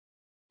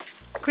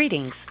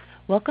Greetings.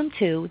 Welcome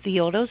to the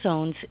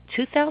AutoZone's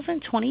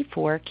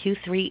 2024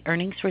 Q3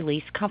 earnings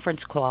release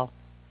conference call.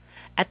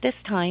 At this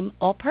time,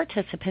 all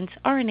participants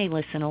are in a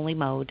listen-only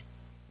mode.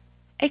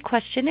 A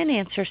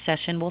question-and-answer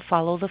session will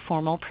follow the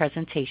formal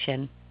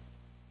presentation.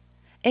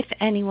 If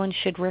anyone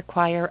should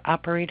require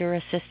operator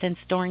assistance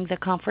during the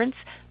conference,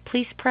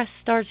 please press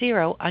star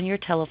zero on your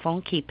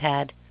telephone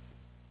keypad.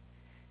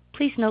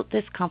 Please note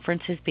this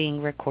conference is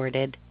being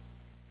recorded.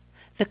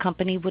 The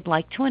company would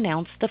like to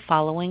announce the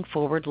following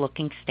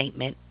forward-looking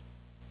statement.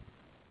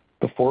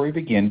 Before we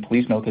begin,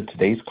 please note that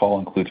today's call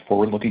includes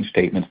forward-looking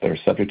statements that are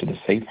subject to the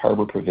safe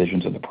harbor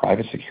provisions of the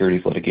Private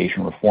Securities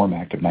Litigation Reform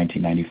Act of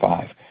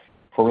 1995.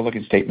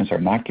 Forward-looking statements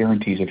are not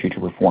guarantees of future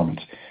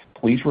performance.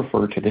 Please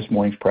refer to this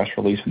morning's press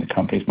release and the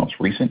company's most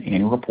recent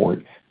annual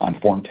report on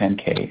Form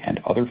 10-K and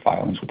other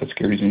filings with the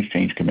Securities and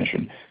Exchange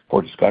Commission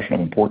for a discussion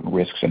of important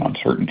risks and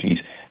uncertainties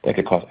that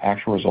could cause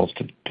actual results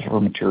to differ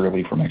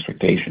materially from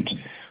expectations.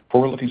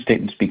 Forward-looking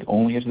statements speak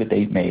only as of the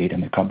date made,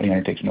 and the company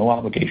undertakes no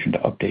obligation to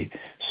update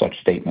such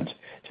statements.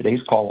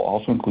 Today's call will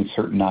also include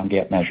certain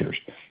non-GAAP measures.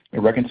 A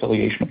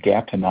reconciliation of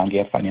GAAP to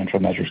non-GAAP financial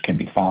measures can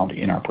be found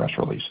in our press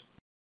release.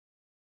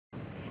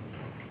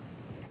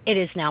 It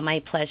is now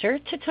my pleasure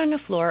to turn the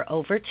floor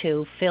over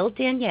to Phil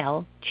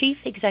Daniele, Chief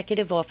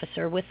Executive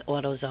Officer with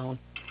AutoZone.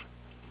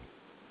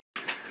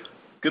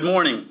 Good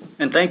morning,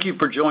 and thank you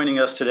for joining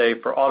us today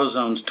for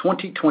AutoZone's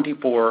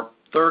 2024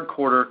 third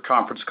quarter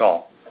conference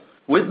call.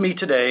 With me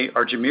today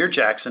are Jamere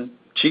Jackson,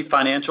 Chief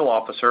Financial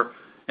Officer,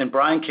 and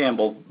Brian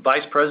Campbell,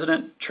 Vice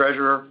President,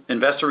 Treasurer,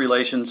 Investor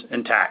Relations,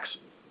 and Tax.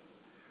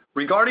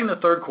 Regarding the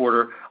third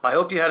quarter, I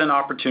hope you had an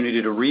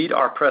opportunity to read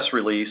our press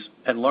release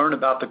and learn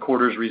about the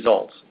quarter's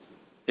results.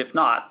 If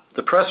not,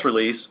 the press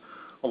release,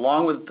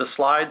 along with the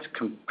slides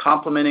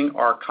complementing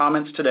our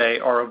comments today,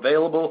 are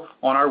available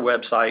on our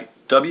website,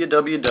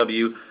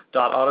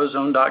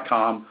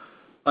 www.autozone.com,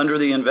 under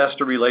the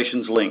Investor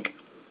Relations link.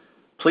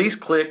 Please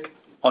click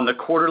on the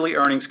quarterly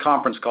earnings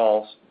conference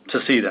calls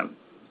to see them.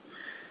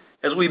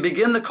 As we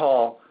begin the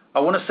call, I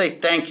want to say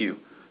thank you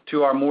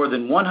to our more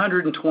than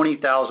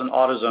 120,000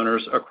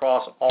 AutoZoners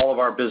across all of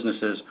our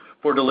businesses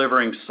for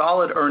delivering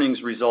solid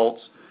earnings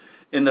results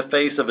in the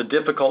face of a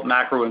difficult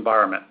macro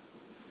environment.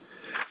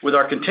 With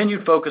our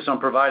continued focus on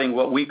providing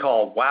what we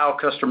call wow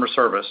customer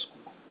service,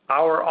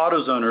 our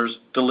AutoZoners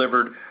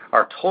delivered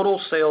our total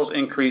sales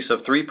increase of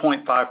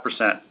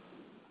 3.5%,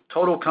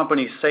 total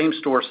company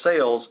same-store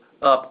sales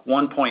up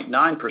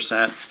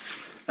 1.9%,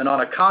 and on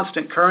a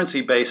constant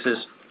currency basis,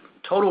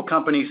 total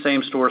company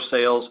same-store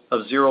sales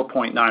of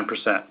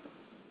 0.9%.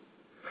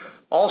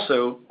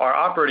 Also, our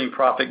operating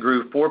profit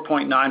grew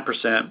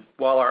 4.9%,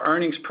 while our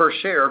earnings per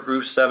share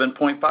grew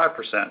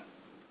 7.5%.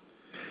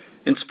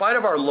 In spite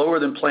of our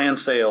lower-than-planned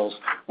sales,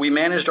 we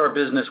managed our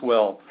business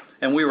well,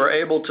 and we were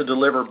able to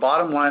deliver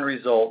bottom-line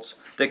results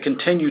that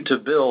continue to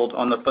build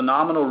on the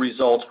phenomenal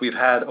results we've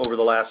had over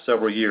the last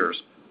several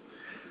years.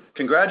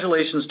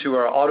 Congratulations to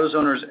our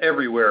AutoZoners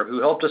everywhere who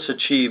helped us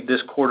achieve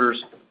this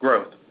quarter's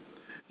growth.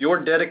 Your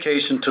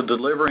dedication to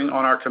delivering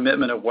on our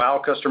commitment of wow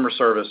customer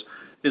service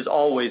is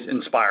always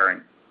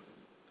inspiring.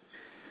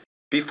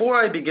 Before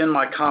I begin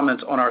my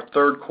comments on our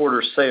third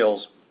quarter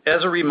sales,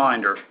 as a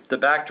reminder, the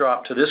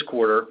backdrop to this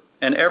quarter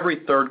and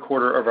every third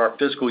quarter of our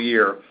fiscal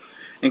year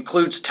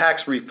includes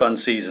tax refund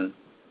season.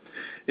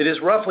 It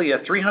is roughly a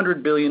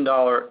 $300 billion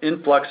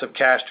influx of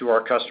cash to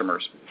our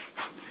customers.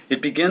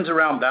 It begins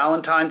around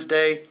Valentine's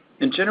Day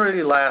and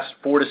generally lasts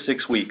 4 to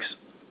 6 weeks.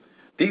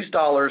 These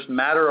dollars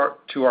matter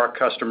to our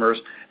customers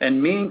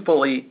and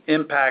meaningfully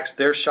impacts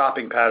their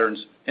shopping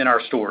patterns in our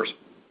stores.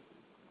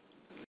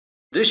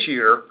 This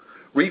year,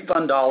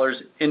 refund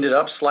dollars ended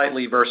up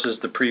slightly versus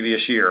the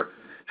previous year.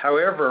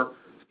 However,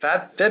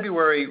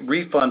 February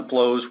refund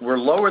flows were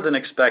lower than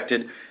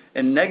expected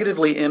and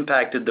negatively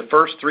impacted the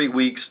first 3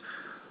 weeks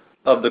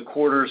of the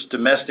quarter's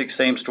domestic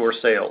same-store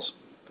sales.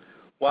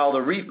 While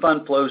the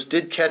refund flows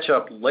did catch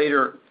up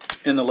later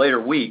in the later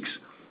weeks,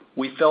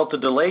 we felt the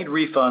delayed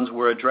refunds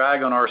were a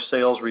drag on our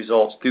sales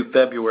results through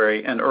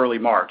February and early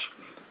March,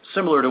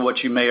 similar to what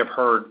you may have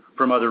heard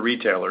from other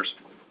retailers.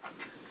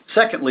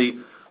 Secondly,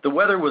 the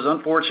weather was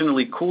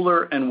unfortunately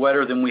cooler and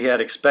wetter than we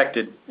had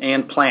expected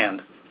and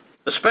planned,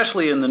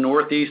 especially in the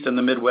Northeast and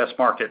the Midwest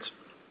markets.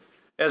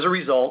 As a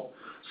result,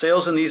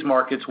 sales in these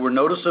markets were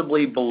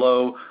noticeably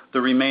below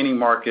the remaining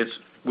markets,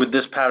 with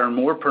this pattern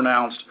more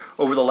pronounced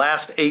over the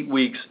last 8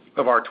 weeks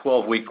of our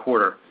 12-week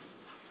quarter.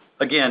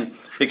 Again,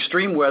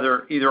 extreme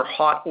weather, either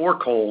hot or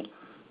cold,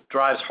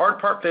 drives hard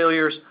part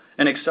failures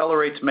and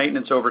accelerates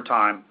maintenance over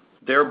time,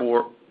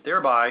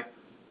 thereby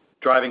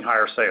driving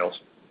higher sales.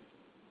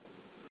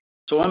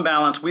 So on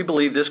balance, we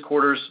believe this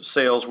quarter's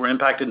sales were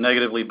impacted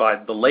negatively by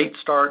the late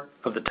start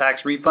of the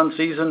tax refund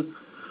season,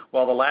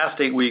 while the last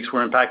 8 weeks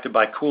were impacted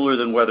by cooler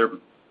than weather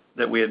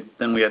than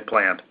we had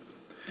planned.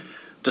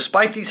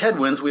 Despite these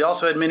headwinds, we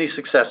also had many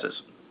successes.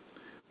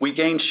 We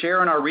gained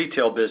share in our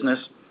retail business,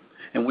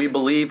 and we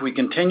believe we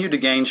continue to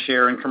gain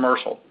share in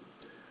commercial.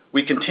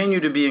 We continue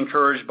to be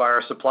encouraged by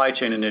our supply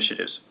chain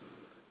initiatives.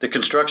 The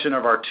construction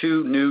of our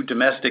 2 new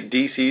domestic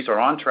DCs are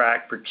on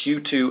track for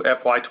Q2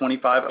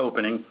 FY25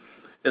 opening,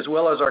 as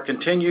well as our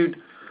continued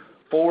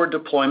forward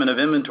deployment of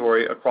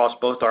inventory across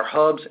both our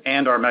hubs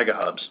and our mega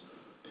hubs.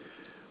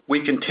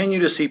 We continue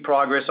to see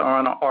progress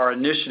on our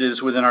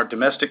initiatives within our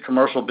domestic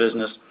commercial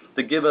business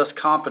that give us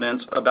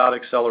confidence about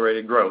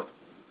accelerated growth.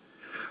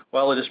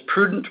 While it is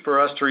prudent for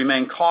us to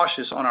remain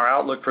cautious on our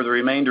outlook for the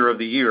remainder of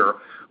the year,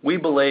 we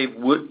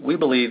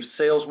believe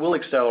sales will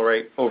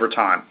accelerate over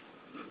time.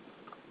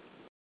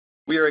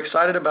 We are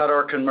excited about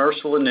our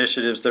commercial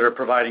initiatives that are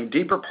providing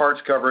deeper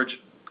parts coverage,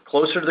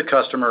 closer to the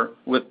customer,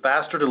 with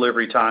faster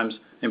delivery times,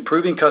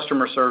 improving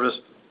customer service,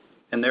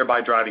 and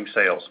thereby driving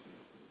sales.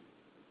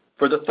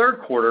 For the third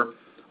quarter,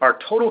 our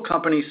total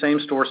company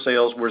same-store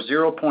sales were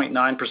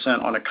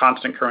 0.9% on a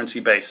constant currency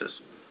basis.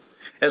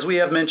 As we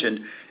have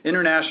mentioned,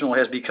 international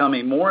has become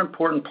a more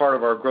important part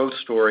of our growth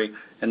story,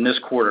 and this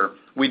quarter,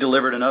 we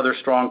delivered another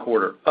strong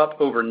quarter, up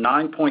over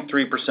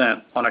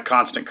 9.3% on a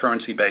constant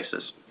currency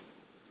basis.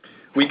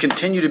 We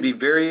continue to be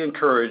very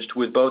encouraged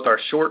with both our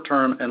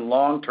short-term and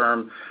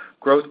long-term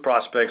growth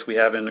prospects we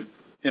have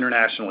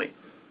internationally,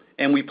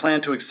 and we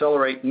plan to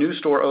accelerate new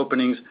store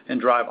openings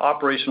and drive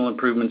operational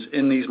improvements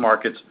in these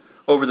markets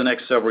over the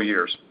next several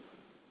years.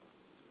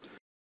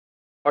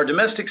 Our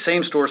domestic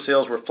same-store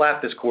sales were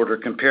flat this quarter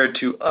compared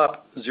to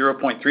up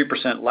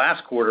 0.3%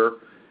 last quarter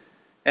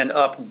and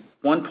up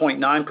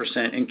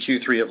 1.9% in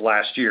Q3 of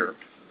last year.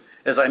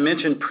 As I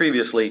mentioned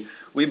previously,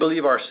 we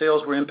believe our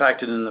sales were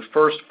impacted in the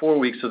first 4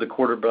 weeks of the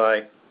quarter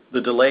by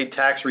the delayed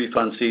tax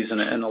refund season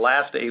and the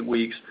last 8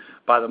 weeks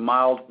by the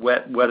mild,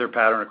 wet weather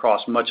pattern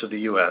across much of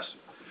the U.S.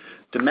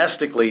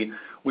 Domestically,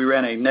 we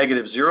ran a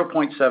negative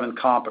 0.7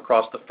 comp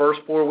across the first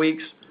 4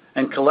 weeks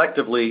and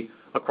collectively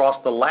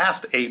across the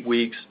last 8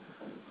 weeks,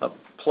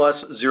 plus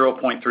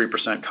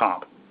 0.3%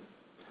 comp.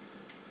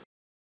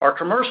 Our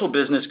commercial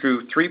business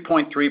grew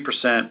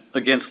 3.3%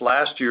 against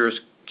last year's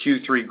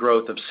Q3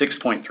 growth of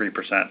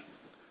 6.3%.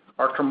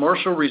 Our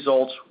commercial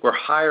results were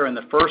higher in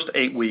the first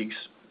 8 weeks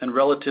and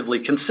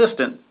relatively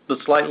consistent, but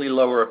slightly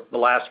lower the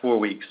last 4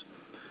 weeks.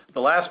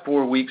 The last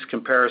 4 weeks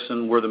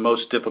comparison were the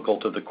most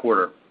difficult of the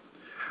quarter.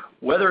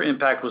 Weather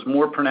impact was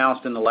more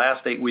pronounced in the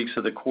last 8 weeks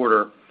of the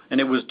quarter, and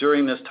it was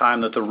during this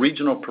time that the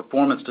regional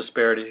performance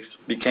disparities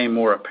became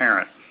more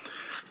apparent.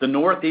 The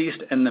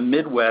Northeast and the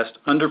Midwest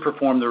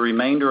underperformed the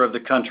remainder of the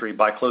country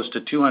by close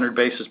to 200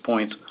 basis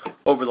points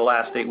over the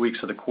last 8 weeks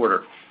of the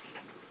quarter.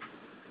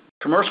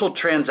 Commercial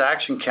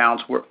transaction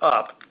counts were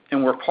up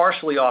and were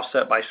partially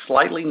offset by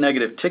slightly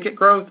negative ticket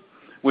growth,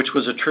 which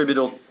was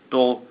attributable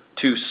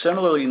to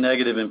similarly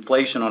negative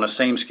inflation on a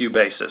same SKU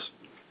basis.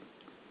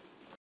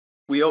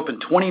 We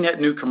opened 20 net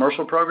new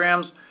commercial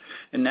programs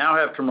and now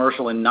have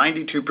commercial in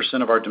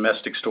 92% of our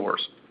domestic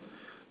stores.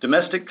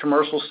 Domestic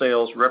commercial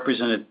sales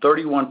represented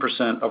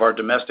 31% of our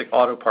domestic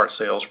auto parts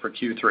sales for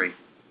Q3.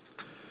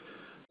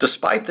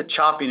 Despite the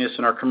choppiness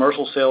in our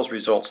commercial sales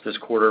results this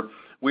quarter,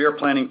 we are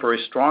planning for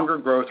a stronger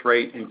growth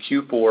rate in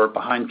Q4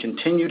 behind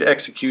continued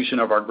execution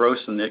of our growth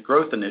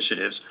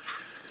initiatives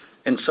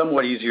and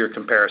somewhat easier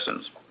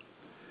comparisons.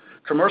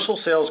 Commercial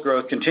sales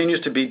growth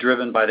continues to be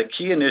driven by the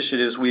key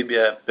initiatives we've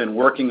been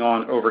working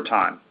on over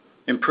time: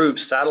 improved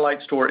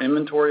satellite store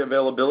inventory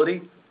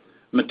availability,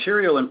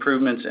 material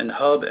improvements in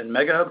hub and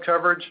mega hub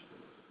coverage,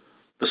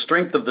 the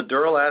strength of the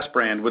Duralast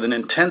brand with an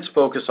intense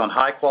focus on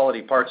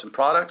high-quality parts and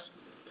products,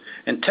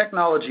 and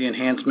technology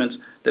enhancements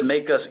that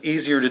make us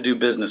easier to do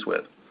business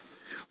with.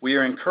 We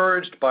are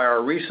encouraged by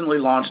our recently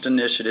launched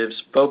initiatives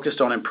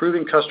focused on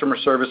improving customer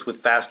service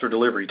with faster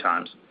delivery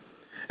times.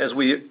 As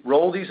we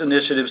roll these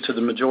initiatives to the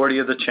majority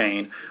of the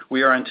chain,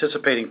 we are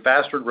anticipating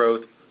faster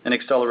growth and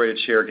accelerated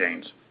share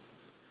gains.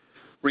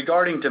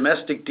 Regarding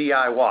domestic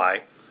DIY,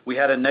 we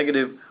had a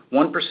negative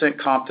 1%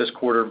 comp this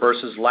quarter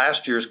versus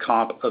last year's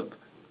comp of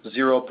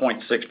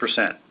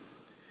 0.6%.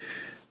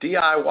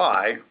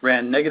 DIY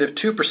ran negative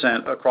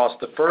 2% across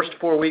the first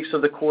 4 weeks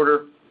of the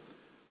quarter,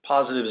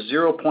 positive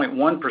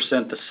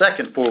 0.1% the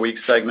second 4-week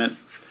segment,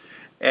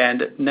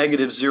 and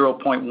negative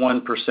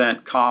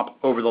 0.1% comp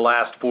over the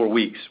last 4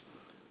 weeks.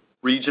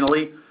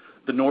 Regionally,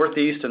 the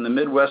Northeast and the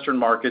Midwestern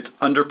markets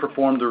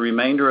underperformed the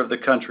remainder of the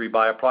country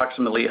by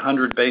approximately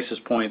 100 basis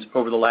points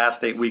over the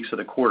last 8 weeks of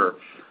the quarter,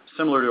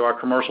 similar to our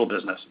commercial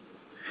business.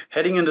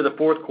 Heading into the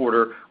fourth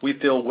quarter, we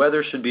feel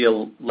weather should be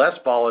less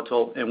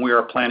volatile, and we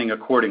are planning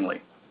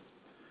accordingly.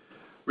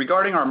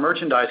 Regarding our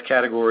merchandise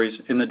categories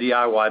in the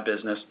DIY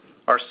business,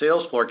 our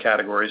sales floor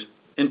categories,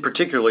 in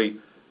particularly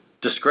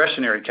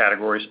discretionary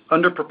categories,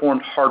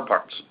 underperformed hard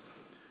parts.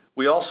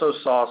 We also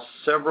saw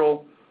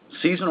several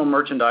seasonal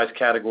merchandise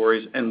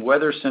categories and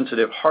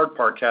weather-sensitive hard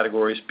part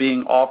categories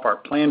being off our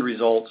planned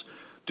results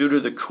due to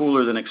the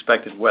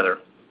cooler-than-expected weather.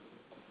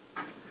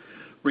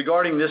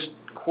 Regarding this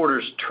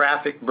quarter's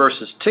traffic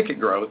versus ticket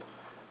growth,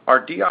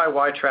 our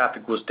DIY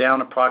traffic was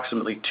down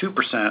approximately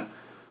 2%,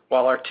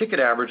 while our ticket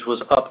average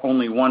was up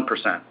only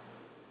 1%.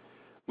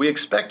 We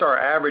expect our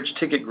average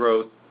ticket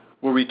growth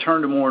will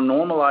return to more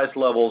normalized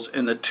levels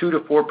in the 2 to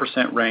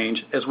 4%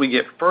 range as we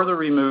get further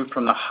removed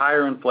from the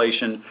higher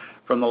inflation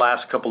from the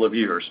last couple of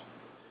years.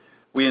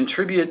 We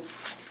attribute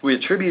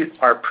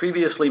our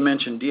previously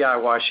mentioned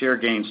DIY share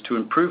gains to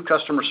improved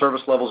customer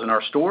service levels in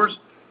our stores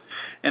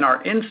and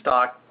our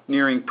in-stock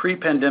nearing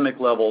pre-pandemic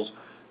levels,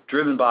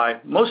 driven by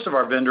most of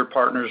our vendor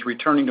partners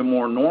returning to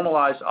more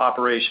normalized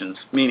operations,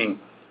 meaning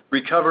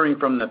recovering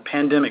from the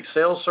pandemic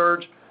sales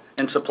surge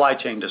and supply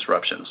chain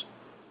disruptions.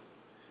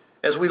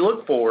 As we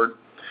look forward,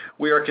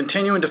 we are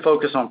continuing to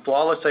focus on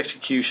flawless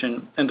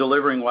execution, and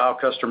delivering wow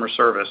customer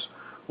service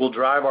will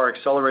drive our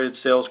accelerated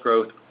sales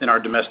growth in our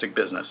domestic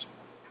business.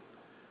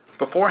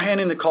 Before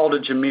handing the call to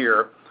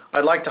Jamere,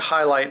 I'd like to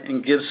highlight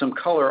and give some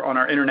color on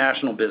our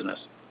international business.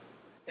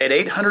 At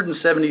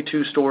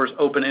 872 stores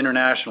open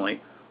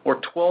internationally, or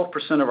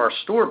 12% of our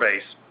store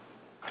base,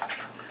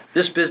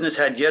 this business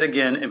had yet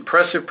again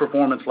impressive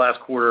performance last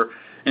quarter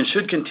and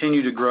should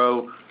continue to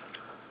grow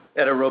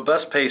at a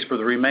robust pace for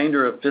the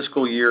remainder of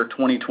fiscal year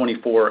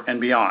 2024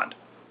 and beyond.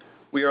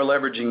 We are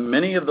leveraging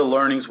many of the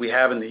learnings we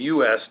have in the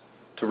U.S.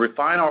 to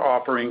refine our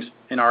offerings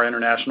in our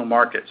international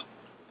markets.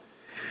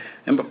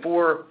 And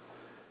before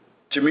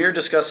Jamere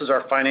discusses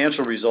our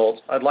financial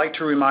results, I'd like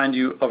to remind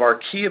you of our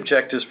key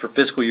objectives for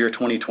fiscal year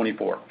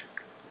 2024.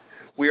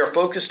 We are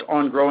focused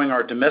on growing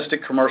our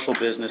domestic commercial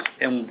business,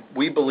 and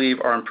we believe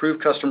our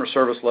improved customer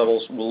service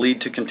levels will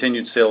lead to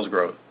continued sales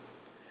growth.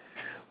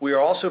 We are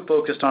also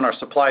focused on our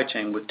supply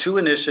chain with two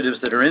initiatives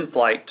that are in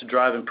flight to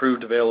drive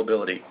improved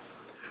availability.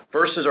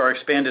 First is our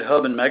expanded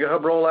hub and mega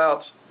hub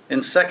rollouts,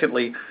 and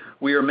secondly,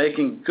 we are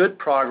making good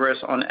progress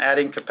on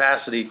adding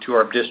capacity to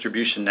our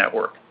distribution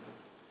network.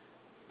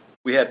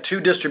 We have two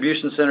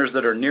distribution centers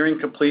that are nearing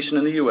completion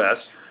in the U.S.,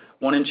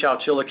 one in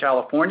Chowchilla,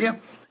 California,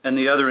 and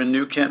the other in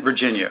New Kent,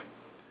 Virginia.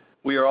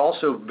 We are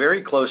also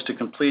very close to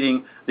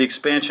completing the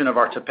expansion of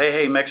our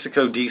Tepeji,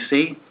 Mexico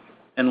DC,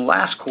 and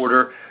last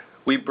quarter,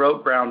 we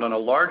broke ground on a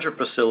larger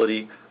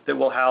facility that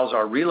will house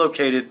our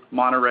relocated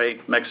Monterrey,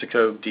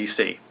 Mexico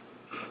DC.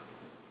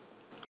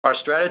 Our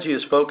strategy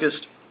is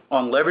focused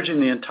on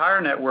leveraging the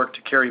entire network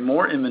to carry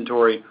more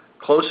inventory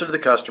closer to the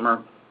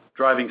customer,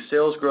 driving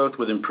sales growth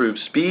with improved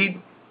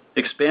speed,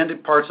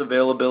 expanded parts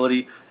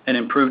availability, and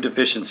improved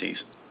efficiencies.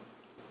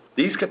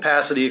 These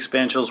capacity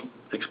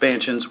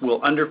expansions will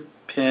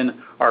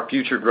underpin our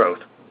future growth.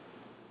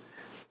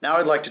 Now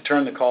I'd like to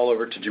turn the call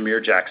over to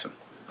Jamere Jackson.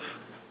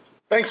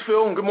 Thanks,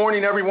 Phil, and good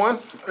morning, everyone.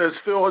 As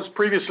Phil has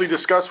previously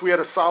discussed, we had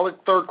a solid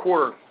third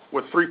quarter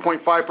with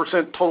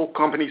 3.5% total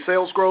company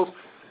sales growth,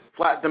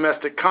 flat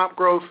domestic comp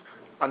growth,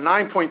 a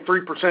 9.3%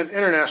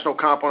 international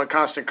comp on a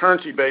constant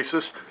currency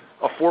basis,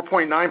 a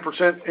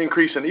 4.9%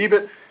 increase in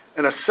EBIT,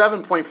 and a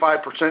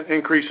 7.5%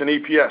 increase in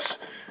EPS.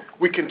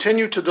 We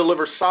continue to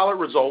deliver solid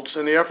results,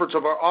 and the efforts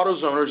of our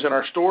AutoZoners in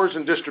our stores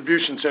and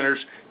distribution centers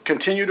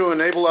continue to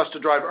enable us to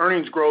drive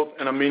earnings growth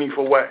in a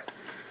meaningful way.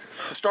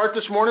 To start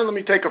this morning, let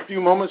me take a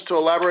few moments to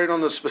elaborate on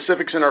the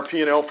specifics in our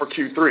P&L for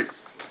Q3.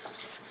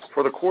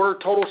 For the quarter,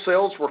 total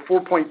sales were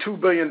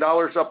 $4.2 billion,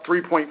 up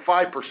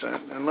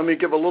 3.5%, and let me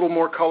give a little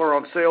more color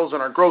on sales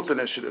and our growth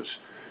initiatives.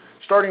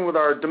 Starting with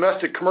our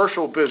domestic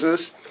commercial business,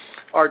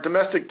 our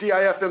domestic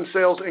DIFM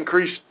sales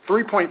increased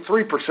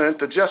 3.3%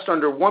 to just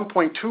under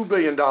 $1.2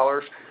 billion,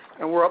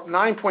 and we're up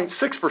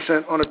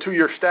 9.6% on a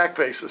two-year stack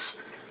basis.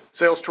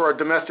 Sales to our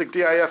domestic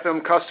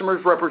DIFM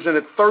customers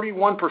represented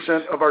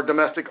 31% of our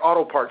domestic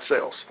auto parts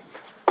sales.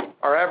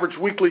 Our average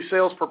weekly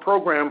sales per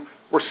program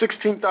were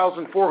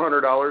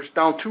 $16,400,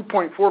 down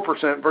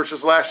 2.4% versus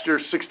last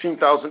year's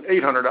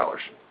 $16,800.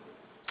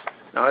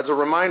 Now, as a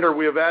reminder,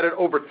 we have added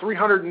over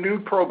 300 new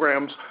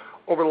programs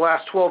over the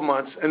last 12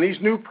 months, and these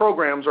new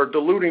programs are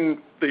diluting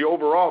the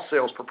overall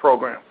sales per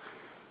program.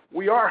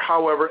 We are,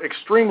 however,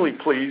 extremely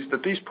pleased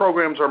that these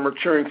programs are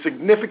maturing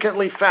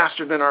significantly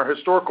faster than our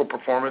historical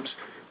performance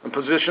and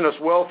position us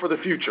well for the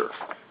future.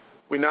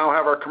 We now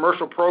have our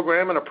commercial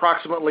program in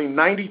approximately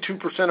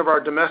 92% of our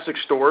domestic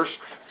stores,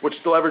 which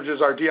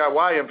leverages our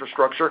DIY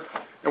infrastructure,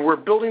 and we're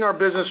building our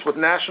business with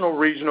national,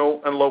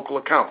 regional, and local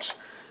accounts.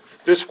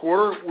 This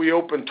quarter, we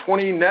opened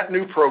 20 net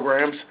new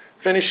programs,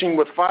 finishing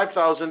with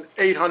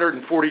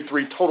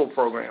 5,843 total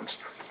programs.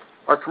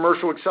 Our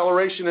commercial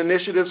acceleration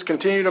initiatives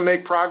continue to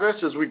make progress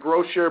as we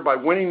grow share by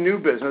winning new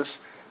business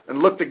and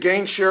look to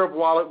gain share of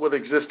wallet with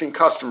existing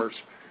customers.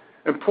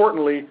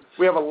 Importantly,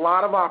 we have a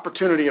lot of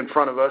opportunity in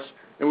front of us,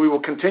 and we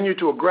will continue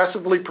to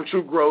aggressively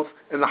pursue growth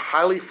in the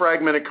highly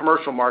fragmented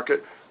commercial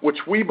market, which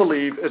we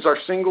believe is our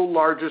single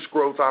largest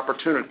growth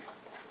opportunity.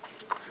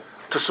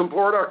 To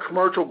support our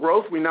commercial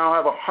growth, we now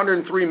have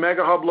 103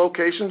 Mega Hub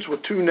locations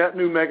with 2 net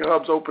new Mega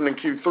Hubs open in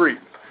Q3.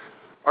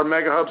 Our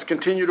Mega Hubs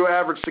continue to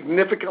average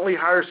significantly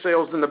higher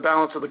sales than the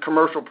balance of the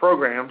commercial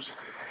programs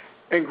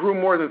and grew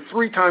more than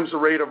 3 times the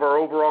rate of our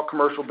overall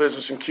commercial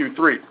business in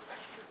Q3.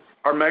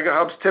 Our Mega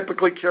Hubs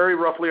typically carry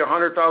roughly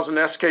 100,000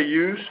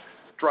 SKUs,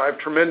 drive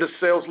tremendous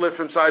sales lift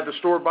inside the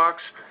store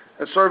box,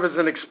 and serve as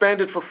an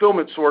expanded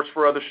fulfillment source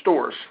for other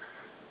stores.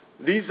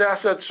 These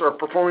assets are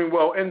performing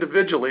well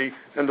individually,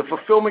 and the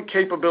fulfillment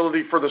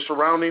capability for the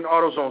surrounding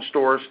AutoZone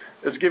stores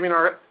is giving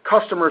our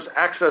customers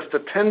access to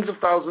tens of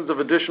thousands of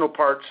additional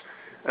parts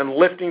and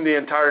lifting the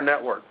entire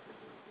network.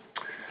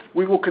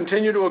 We will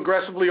continue to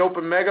aggressively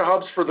open mega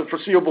hubs for the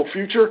foreseeable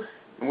future,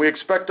 and we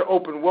expect to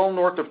open well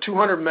north of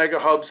 200 mega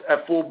hubs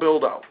at full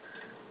build-out.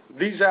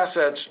 These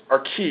assets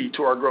are key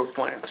to our growth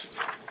plans.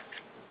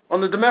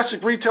 On the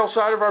domestic retail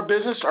side of our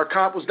business, our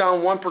comp was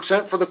down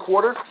 1% for the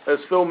quarter. As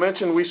Phil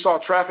mentioned, we saw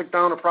traffic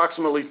down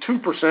approximately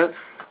 2%,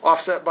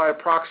 offset by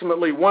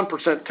approximately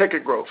 1%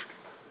 ticket growth.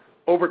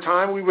 Over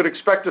time, we would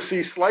expect to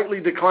see slightly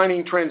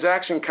declining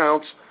transaction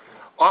counts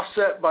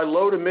offset by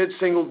low to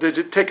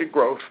mid-single-digit ticket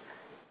growth,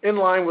 in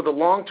line with the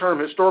long-term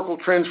historical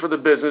trends for the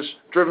business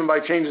driven by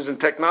changes in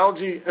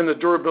technology and the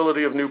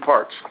durability of new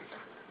parts.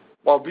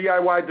 While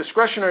DIY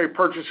discretionary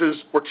purchases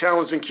were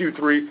challenged in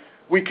Q3,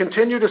 we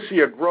continue to see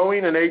a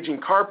growing and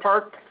aging car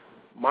park,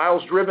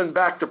 miles driven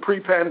back to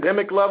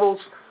pre-pandemic levels,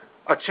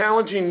 a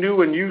challenging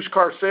new and used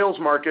car sales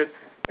market,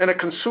 and a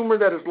consumer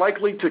that is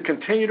likely to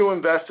continue to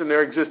invest in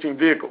their existing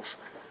vehicles.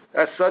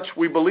 As such,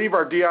 we believe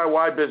our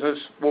DIY business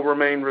will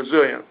remain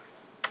resilient.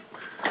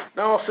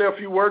 Now I'll say a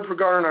few words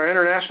regarding our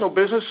international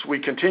business. We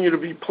continue to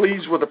be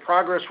pleased with the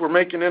progress we're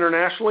making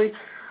internationally.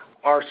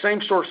 Our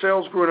same-store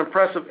sales grew an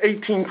impressive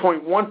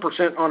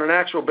 18.1% on an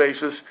actual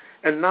basis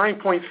and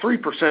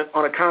 9.3%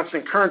 on a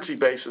constant currency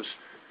basis.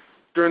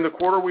 During the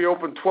quarter, we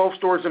opened 12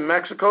 stores in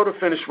Mexico to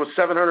finish with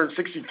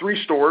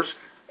 763 stores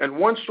and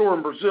 1 store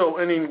in Brazil,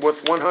 ending with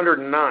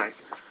 109.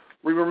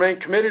 We remain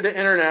committed to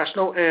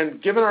international,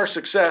 and given our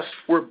success,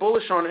 we're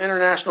bullish on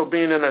international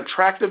being an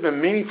attractive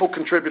and meaningful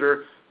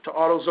contributor to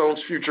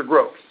AutoZone's future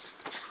growth.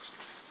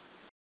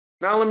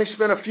 Now let me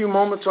spend a few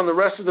moments on the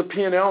rest of the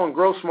P&L and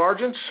gross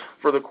margins.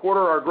 For the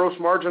quarter, our gross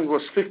margin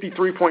was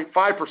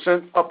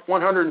 53.5%, up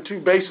 102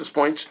 basis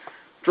points,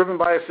 driven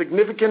by a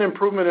significant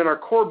improvement in our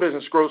core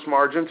business gross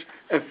margins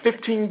and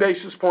 15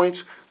 basis points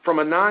from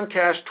a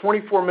non-cash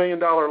 $24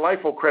 million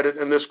LIFO credit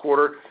in this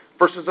quarter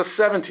versus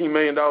a $17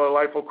 million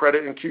LIFO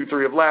credit in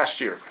Q3 of last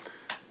year.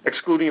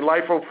 Excluding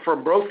LIFO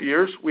from both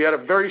years, we had a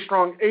very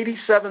strong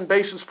 87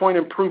 basis point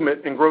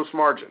improvement in gross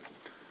margin.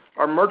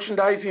 Our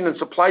merchandising and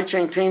supply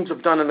chain teams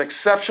have done an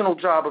exceptional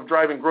job of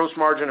driving gross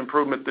margin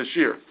improvement this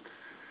year.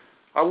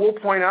 I will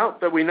point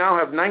out that we now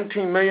have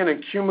 $19 million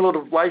in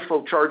cumulative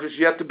LIFO charges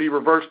yet to be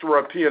reversed through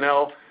our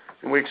P&L,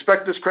 and we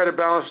expect this credit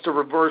balance to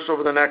reverse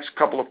over the next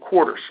couple of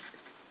quarters.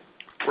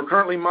 We're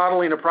currently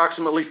modeling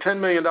approximately $10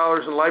 million in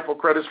LIFO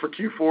credits for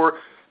Q4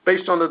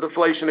 based on the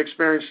deflation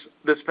experienced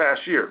this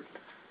past year.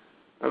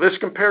 Now, this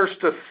compares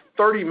to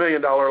 $30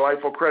 million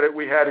LIFO credit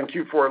we had in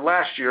Q4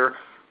 last year,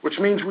 which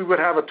means we would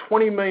have a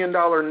 $20 million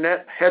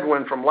net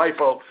headwind from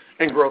LIFO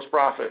and gross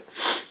profit.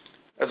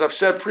 As I've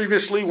said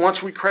previously, once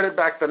we credit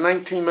back the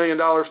 $19 million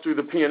through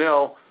the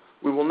P&L,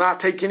 we will not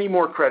take any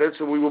more credits,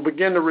 and we will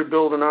begin to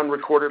rebuild an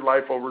unrecorded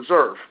LIFO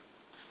reserve.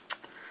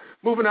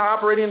 Moving to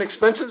operating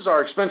expenses,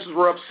 our expenses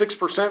were up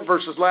 6%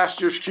 versus last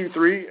year's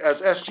Q3, as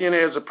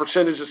SG&A as a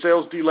percentage of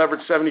sales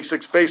deleveraged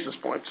 76 basis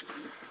points.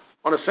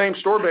 On a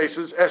same-store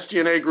basis,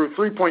 SG&A grew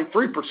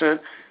 3.3%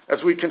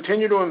 as we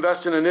continue to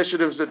invest in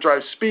initiatives that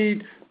drive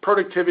speed,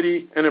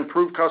 productivity, and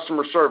improve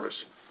customer service.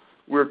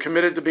 We are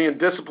committed to being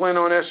disciplined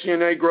on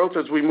SG&A growth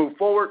as we move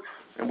forward,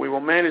 and we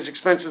will manage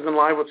expenses in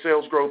line with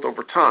sales growth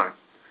over time.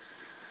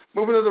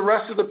 Moving to the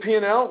rest of the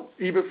P&L,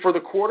 EBIT for the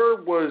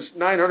quarter was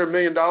 $900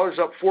 million,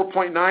 up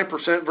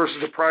 4.9% versus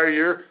the prior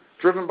year,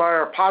 driven by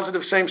our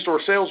positive same-store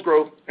sales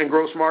growth and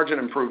gross margin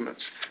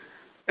improvements.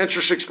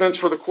 Interest expense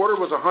for the quarter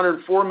was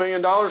 $104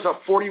 million,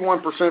 up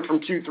 41% from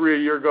Q3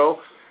 a year ago,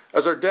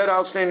 as our debt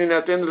outstanding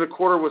at the end of the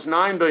quarter was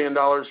 $9 billion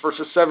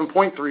versus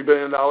 $7.3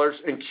 billion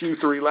in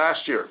Q3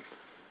 last year.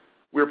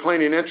 We are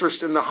planning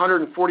interest in the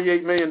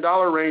 $148 million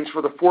range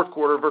for the fourth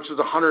quarter versus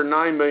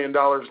 $109 million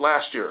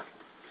last year.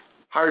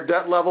 Higher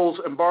debt levels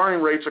and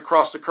borrowing rates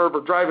across the curve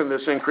are driving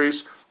this increase,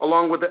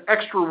 along with the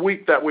extra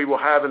week that we will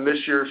have in this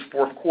year's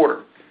fourth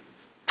quarter.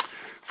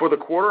 For the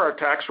quarter, our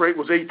tax rate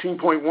was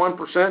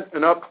 18.1%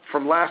 and up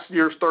from last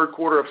year's third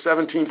quarter of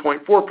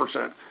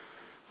 17.4%.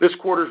 This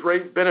quarter's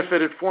rate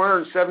benefited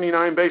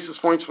 479 basis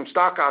points from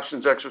stock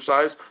options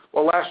exercised,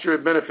 while last year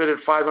it benefited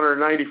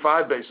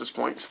 595 basis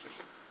points.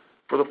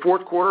 For the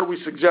fourth quarter,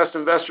 we suggest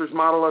investors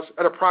model us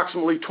at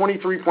approximately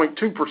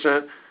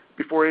 23.2%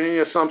 before any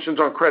assumptions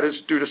on credits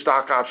due to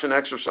stock option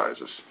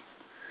exercises.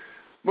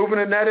 Moving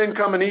to net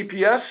income and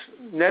EPS,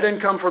 net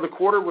income for the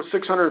quarter was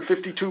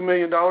 $652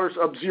 million,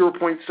 up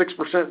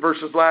 0.6%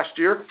 versus last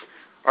year.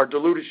 Our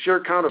diluted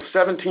share count of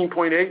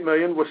 17.8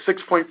 million was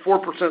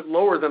 6.4%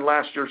 lower than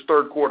last year's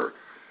third quarter.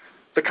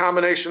 The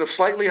combination of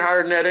slightly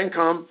higher net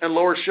income and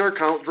lower share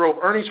count drove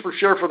earnings per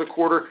share for the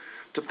quarter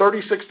to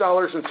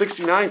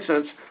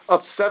 $36.69,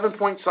 up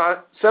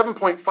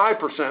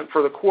 7.5%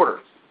 for the quarter.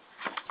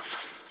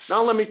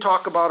 Now let me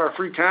talk about our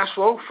free cash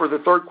flow. For the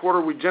third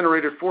quarter, we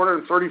generated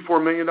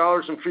 $434 million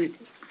in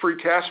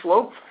free cash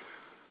flow.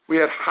 We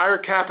had higher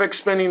CapEx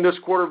spending this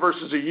quarter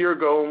versus a year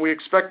ago, and we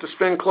expect to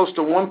spend close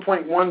to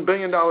 $1.1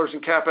 billion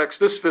in CapEx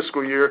this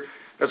fiscal year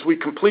as we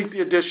complete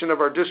the addition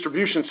of our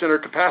distribution center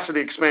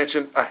capacity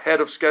expansion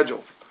ahead of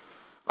schedule.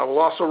 I will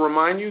also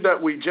remind you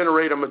that we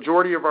generate a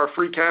majority of our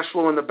free cash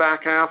flow in the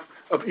back half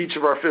of each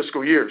of our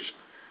fiscal years.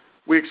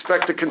 We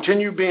expect to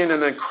continue being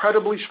an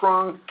incredibly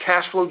strong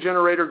cash flow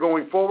generator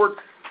going forward,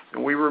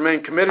 and we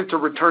remain committed to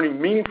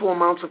returning meaningful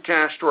amounts of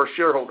cash to our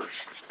shareholders.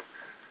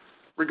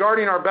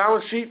 Regarding our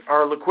balance sheet,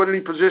 our liquidity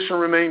position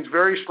remains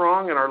very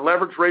strong, and our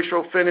leverage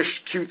ratio finished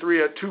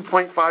Q3 at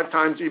 2.5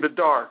 times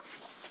EBITDAR.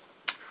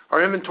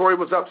 Our inventory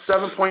was up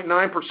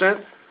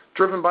 7.9%,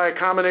 driven by a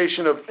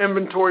combination of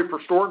inventory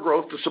per store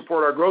growth to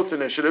support our growth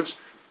initiatives,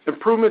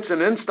 improvements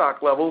in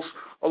in-stock levels,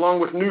 along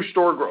with new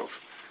store growth.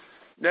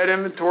 Net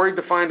inventory,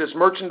 defined as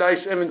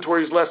merchandise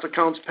inventories less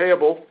accounts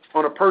payable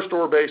on a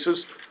per-store basis,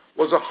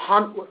 was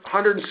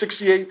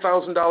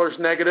 $168,000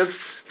 negative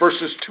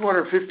versus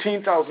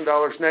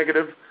 $215,000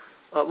 negative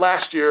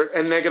last year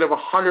and negative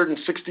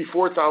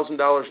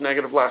 $164,000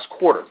 negative last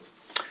quarter.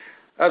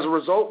 As a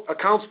result,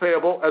 accounts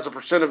payable as a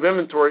percent of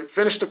inventory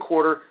finished the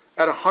quarter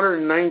at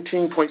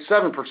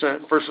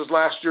 119.7% versus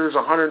last year's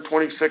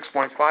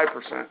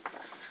 126.5%.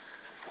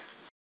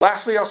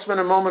 Lastly, I'll spend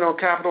a moment on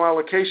capital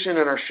allocation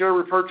and our share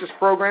repurchase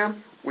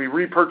program. We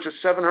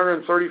repurchased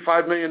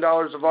 $735 million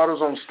of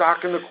AutoZone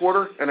stock in the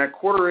quarter, and at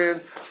quarter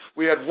end,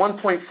 we had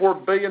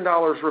 $1.4 billion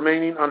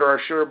remaining under our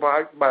share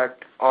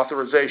buyback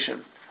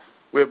authorization.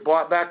 We have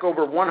bought back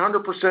over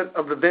 100%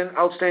 of the then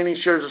outstanding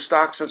shares of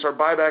stock since our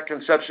buyback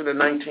inception in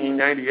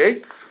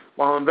 1998,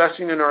 while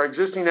investing in our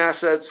existing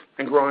assets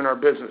and growing our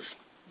business.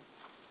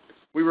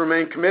 We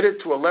remain committed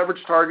to a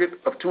leverage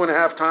target of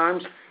 2.5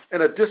 times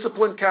and a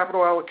disciplined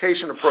capital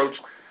allocation approach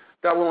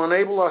that will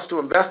enable us to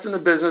invest in the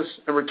business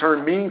and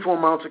return meaningful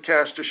amounts of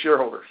cash to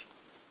shareholders.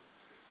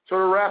 So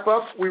to wrap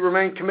up, we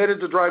remain committed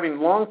to driving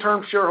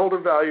long-term shareholder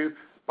value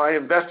by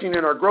investing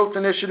in our growth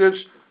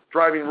initiatives,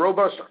 driving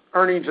robust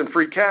earnings and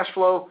free cash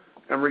flow,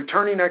 and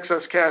returning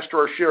excess cash to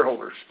our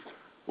shareholders.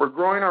 We're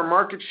growing our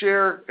market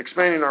share,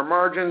 expanding our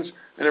margins,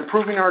 and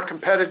improving our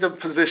competitive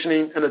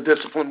positioning in a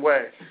disciplined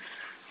way.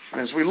 And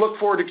as we look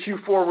forward to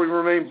Q4, we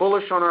remain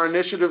bullish on our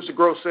initiatives to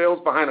grow sales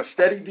behind a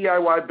steady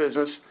DIY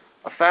business,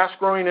 a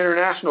fast-growing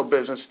international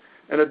business,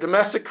 and a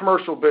domestic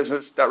commercial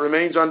business that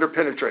remains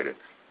underpenetrated.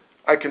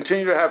 I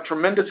continue to have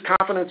tremendous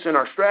confidence in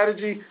our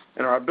strategy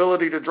and our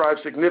ability to drive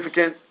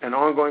significant and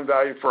ongoing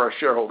value for our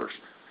shareholders.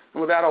 And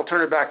with that, I'll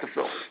turn it back to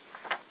Phil.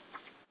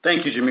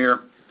 Thank you,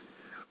 Jamere.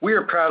 We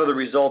are proud of the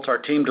results our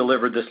team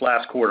delivered this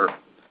last quarter.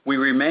 We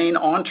remain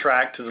on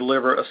track to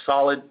deliver a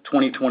solid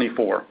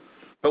 2024,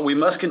 but we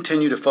must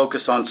continue to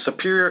focus on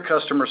superior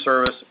customer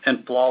service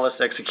and flawless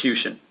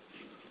execution.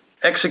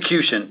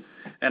 Execution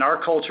and our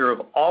culture of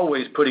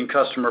always putting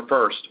customer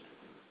first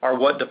are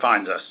what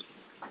defines us.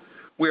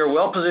 We are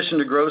well positioned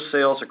to grow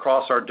sales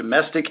across our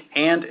domestic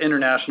and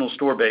international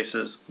store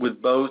bases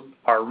with both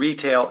our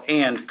retail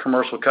and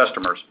commercial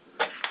customers.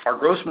 Our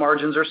gross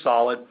margins are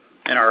solid,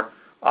 and our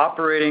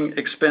operating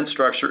expense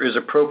structure is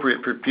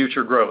appropriate for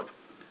future growth.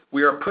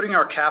 We are putting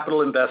our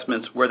capital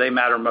investments where they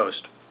matter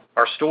most: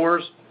 our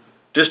stores,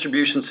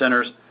 distribution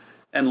centers,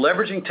 and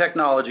leveraging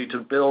technology to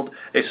build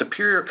a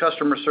superior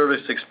customer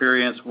service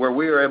experience where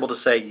we are able to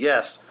say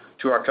yes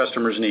to our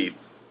customers' need.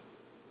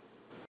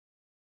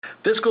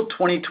 Fiscal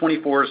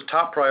 2024's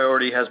top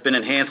priority has been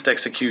enhanced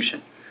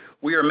execution.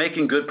 We are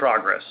making good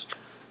progress.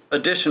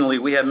 Additionally,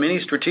 we have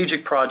many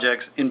strategic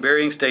projects in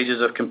varying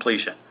stages of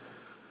completion.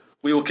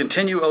 We will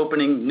continue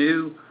opening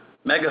new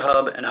mega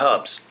hub and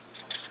hubs,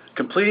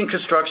 completing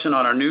construction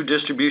on our new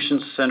distribution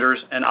centers,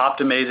 and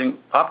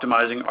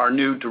optimizing our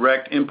new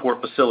direct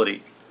import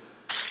facility.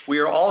 We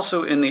are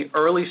also in the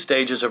early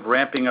stages of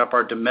ramping up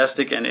our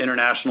domestic and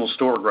international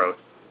store growth.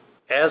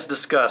 As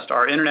discussed,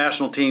 our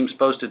international teams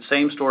posted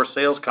same-store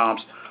sales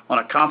comps on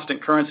a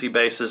constant currency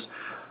basis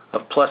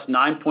of plus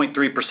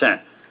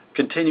 9.3%,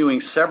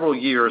 continuing several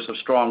years of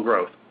strong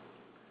growth.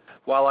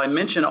 While I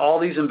mention all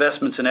these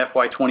investments in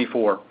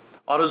FY24,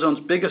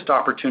 AutoZone's biggest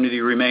opportunity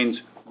remains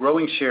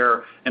growing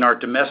share in our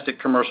domestic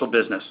commercial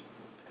business.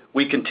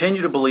 We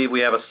continue to believe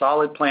we have a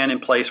solid plan in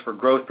place for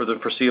growth for the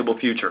foreseeable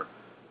future.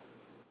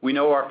 We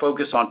know our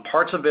focus on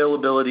parts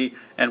availability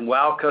and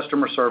wow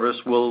customer service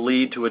will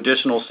lead to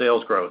additional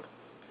sales growth.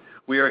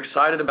 We are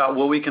excited about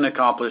what we can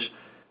accomplish,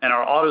 and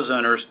our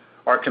AutoZoners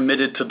are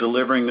committed to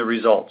delivering the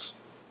results.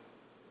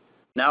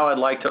 Now I'd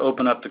like to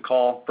open up the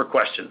call for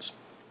questions.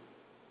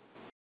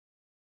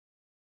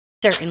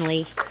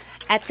 Certainly.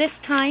 At this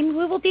time,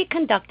 we will be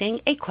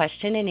conducting a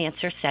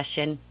question-and-answer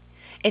session.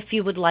 If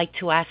you would like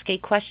to ask a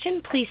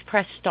question, please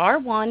press star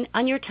 1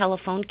 on your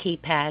telephone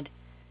keypad.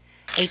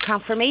 A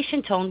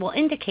confirmation tone will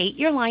indicate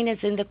your line is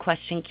in the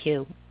question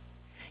queue.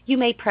 You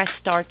may press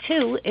star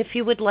 2 if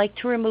you would like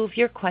to remove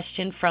your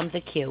question from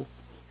the queue.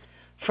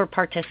 For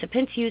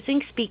participants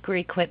using speaker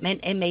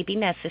equipment, it may be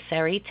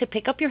necessary to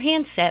pick up your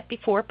handset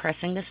before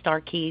pressing the star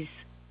keys.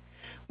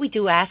 We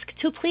do ask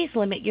to please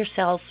limit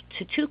yourselves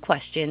to 2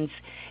 questions.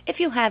 If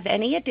you have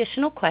any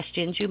additional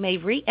questions, you may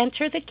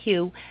re-enter the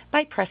queue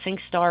by pressing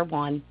star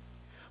 1.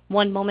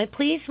 One moment,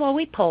 please, while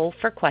we poll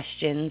for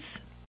questions.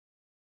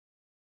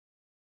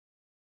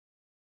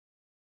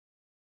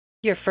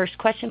 Your first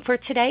question for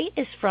today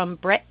is from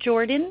Bret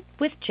Jordan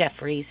with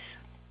Jefferies.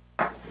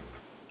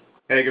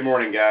 Hey, good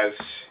morning, guys.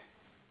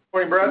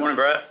 Morning, Brett. Good morning,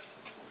 Brett.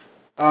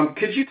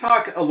 Could you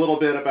talk a little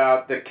bit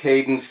about the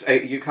cadence?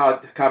 You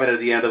commented at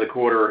the end of the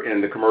quarter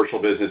in the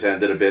commercial business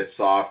ended a bit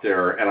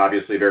softer and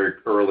obviously very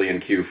early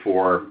in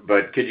Q4,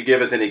 but could you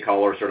give us any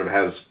color sort of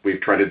as we've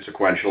trended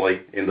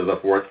sequentially into the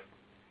fourth?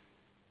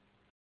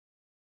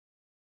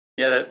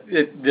 Yeah,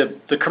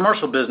 the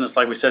commercial business,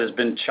 like we said, has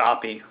been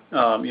choppy. The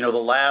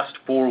last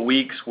 4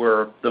 weeks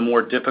were the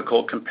more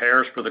difficult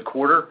compares for the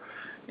quarter.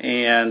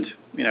 And,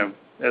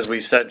 as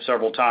we said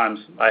several times,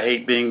 I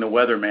hate being the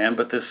weatherman,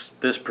 but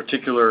this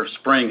particular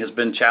spring has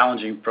been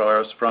challenging for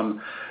us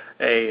from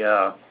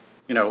a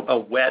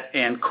wet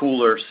and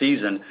cooler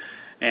season.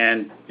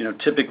 And,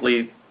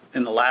 typically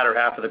in the latter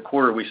half of the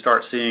quarter, we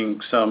start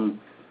seeing some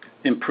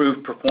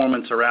improved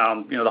performance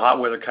around, the hot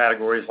weather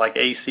categories like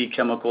AC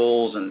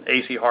chemicals and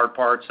AC hard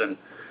parts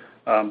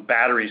and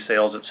battery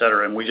sales, et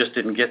cetera. And we just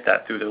didn't get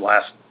that through the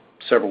last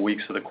several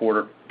weeks of the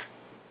quarter.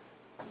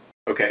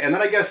 Okay. And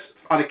then I guess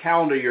on a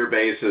calendar year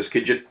basis,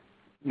 could you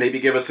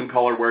maybe give us some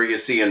color where you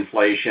see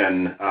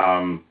inflation,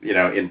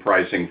 in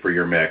pricing for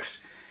your mix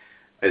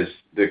as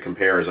the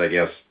compares, I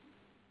guess,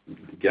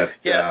 get...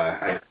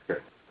 Yeah.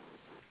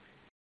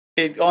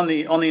 On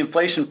the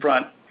inflation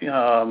front,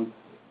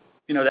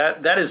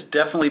 that has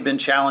definitely been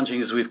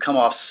challenging as we've come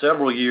off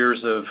several years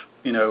of,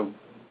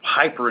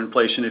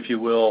 hyperinflation, if you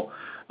will,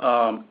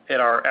 at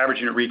our average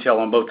unit retail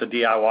on both the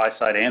DIY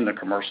side and the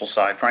commercial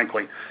side,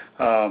 frankly.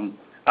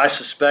 I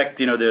suspect,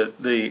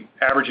 the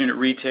average unit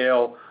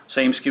retail,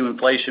 same SKU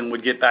inflation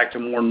would get back to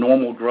more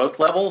normal growth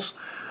levels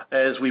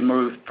as we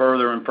move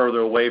further and further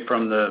away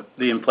from the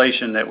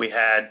inflation that we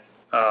had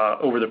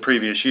over the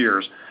previous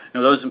years.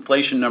 Those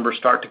inflation numbers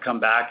start to come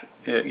back,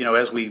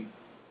 as we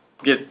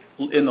get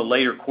in the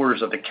later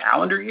quarters of the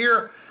calendar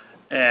year,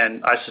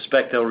 and I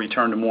suspect they'll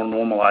return to more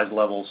normalized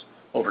levels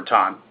over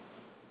time.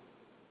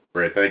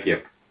 Great. Thank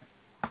you.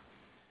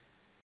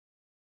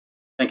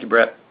 Thank you,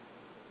 Brett.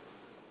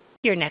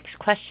 Your next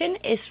question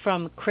is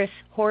from Chris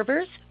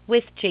Horvers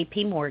with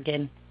J.P.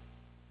 Morgan.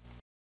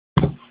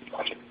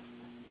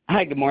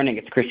 Hi, good morning.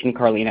 It's Christian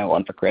Carlino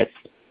on for Chris.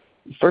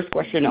 First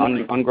question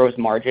on gross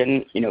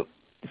margin.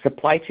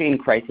 Supply chain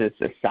crisis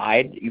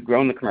aside, you've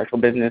grown the commercial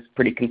business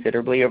pretty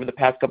considerably over the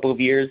past couple of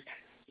years.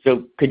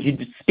 So could you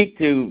speak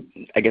to,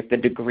 I guess, the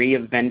degree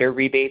of vendor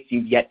rebates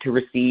you've yet to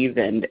receive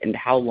and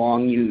how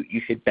long you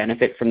should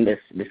benefit from this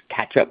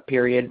catch-up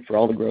period for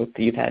all the growth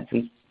that you've had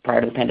since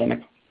prior to the pandemic?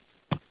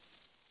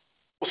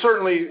 Well,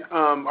 certainly,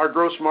 our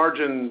gross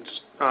margins,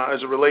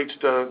 as it relates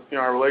to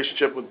our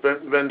relationship with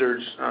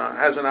vendors,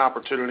 has an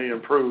opportunity to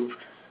improve.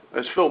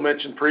 As Phil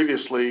mentioned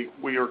previously,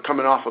 we are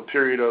coming off a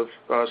period of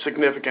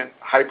significant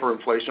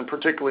hyperinflation,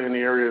 particularly in the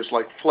areas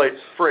like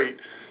freight.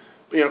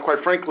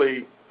 Quite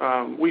frankly,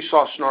 we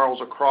saw snarls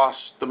across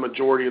the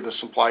majority of the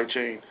supply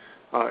chain.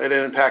 It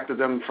impacted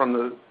them from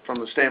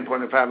the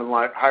standpoint of having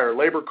higher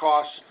labor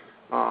costs,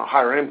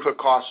 higher input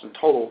costs in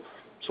total.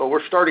 So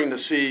we're starting to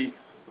see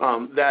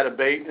that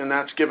abate, and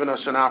that's given us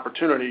an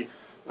opportunity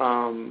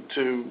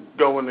to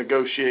go and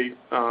negotiate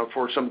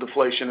for some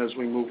deflation as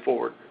we move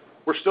forward.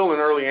 We're still in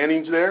early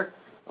innings there,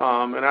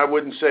 and I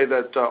wouldn't say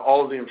that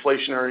all of the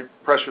inflationary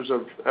pressures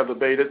have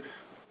abated,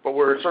 but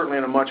we're certainly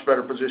in a much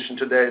better position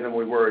today than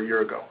we were a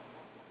year ago.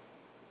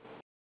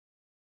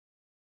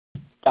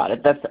 Got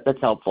it.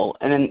 That's helpful.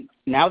 And then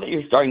now that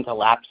you're starting to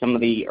lap some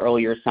of the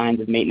earlier signs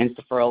of maintenance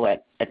deferral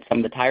at some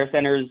of the tire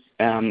centers,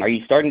 are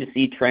you starting to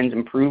see trends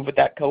improve with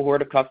that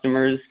cohort of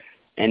customers?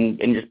 And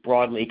just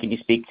broadly, can you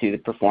speak to the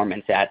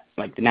performance at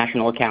like the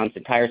national accounts,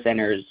 the tire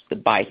centers, the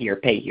buy here,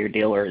 pay here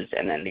dealers,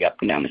 and then the up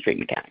and down the street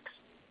mechanics?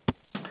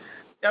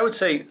 I would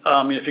say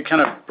if you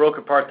kind of broke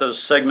apart those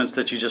segments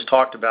that you just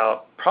talked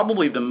about,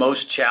 probably the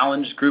most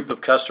challenged group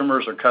of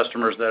customers are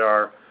customers that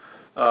are,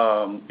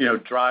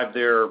 drive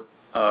their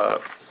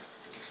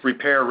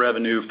repair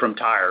revenue from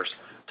tires.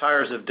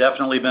 Tires have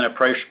definitely been a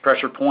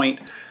pressure point.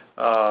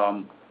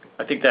 I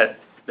think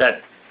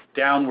that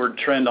downward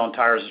trend on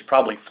tires has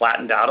probably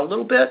flattened out a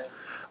little bit,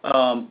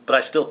 but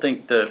I still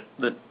think the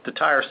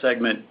tire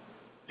segment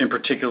in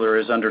particular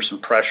is under some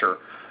pressure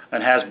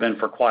and has been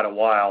for quite a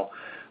while.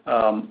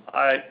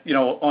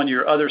 On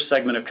your other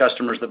segment of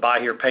customers, the buy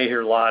here, pay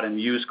here lot and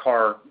used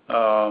car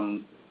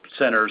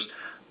centers,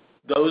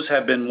 those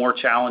have been more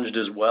challenged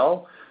as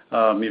well.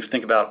 If you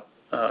think about,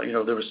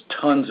 there was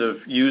tons of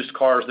used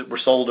cars that were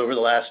sold over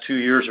the last 2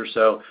 years or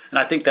so, and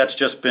I think that's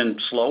just been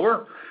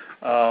slower.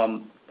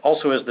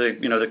 Also, as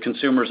the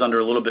consumer's under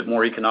a little bit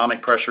more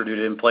economic pressure due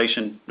to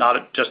inflation,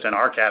 not just in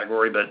our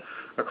category, but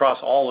across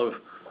all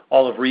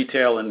of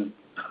retail and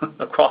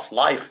across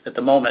life at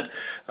the moment,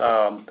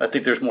 I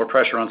think there's more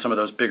pressure on some of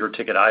those bigger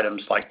ticket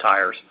items like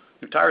tires.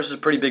 Tires is a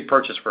pretty big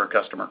purchase for a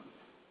customer.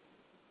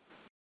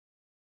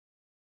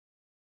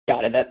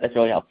 Got it. That's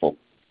really helpful.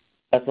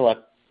 Best of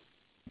luck.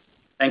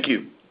 Thank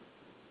you.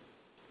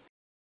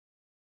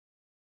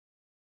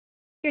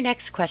 Your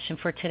next question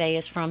for today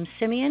is from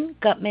Simeon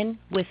Gutman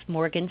with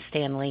Morgan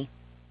Stanley.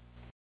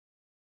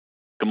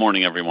 Good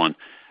morning, everyone.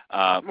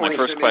 Morning,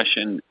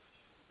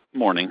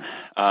 Morning.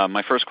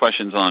 My first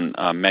question's on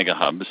mega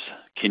hubs.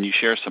 Can you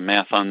share some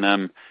math on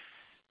them?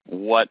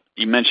 what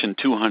you mentioned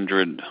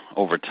 200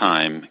 over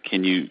time.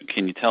 Can you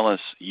tell us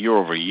year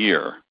over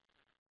year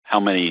how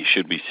many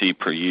should we see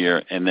per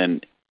year? And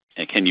then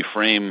can you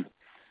frame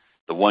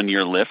the 1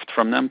 year lift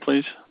from them,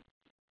 please?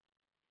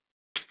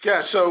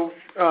 Yeah, so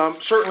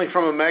certainly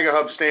from a mega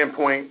hub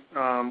standpoint,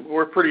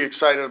 we're pretty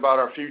excited about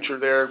our future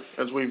there.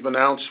 As we've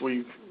announced,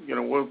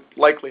 we'll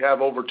likely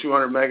have over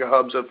 200 mega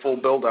hubs at full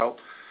build out.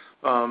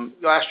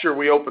 Last year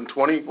we opened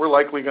 20. We're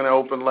likely going to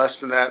open less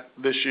than that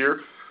this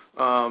year.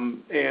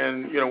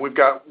 And we've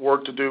got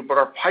work to do, but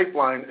our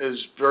pipeline is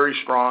very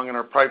strong and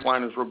our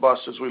pipeline is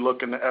robust as we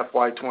look into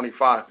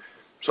FY25.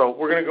 So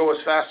we're going to go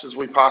as fast as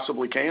we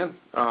possibly can.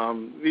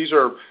 These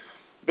are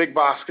big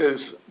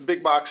boxes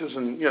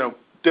and,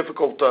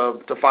 difficult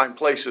to find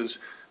places.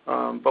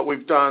 But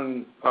we've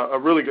done a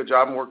really good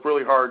job and worked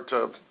really hard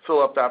to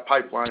fill up that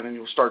pipeline, and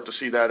you'll start to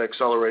see that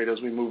accelerate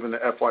as we move into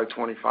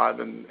FY25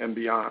 and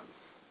beyond.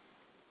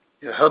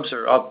 Yeah,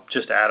 I'll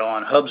just add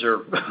on,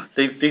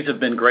 these have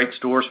been great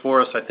stores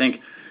for us. I think,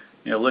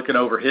 looking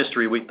over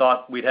history, we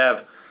thought we'd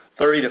have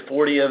 30 to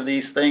 40 of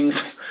these things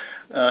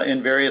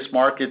in various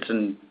markets,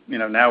 and,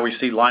 now we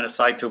see line of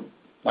sight to,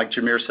 like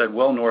Jamere said,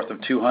 well north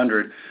of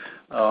 200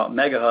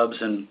 mega hubs,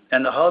 and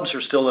the hubs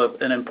are still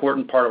an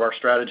important part of our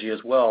strategy as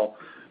well,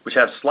 which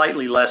have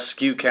slightly less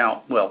SKU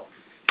count,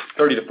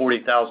 30 to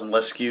 40,000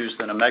 less SKUs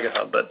than a mega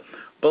hub, but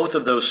both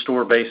of those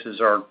store bases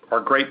are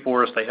great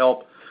for us. They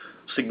help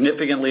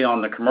significantly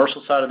on the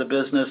commercial side of the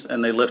business,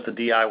 and they lift the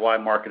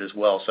DIY market as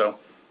well. So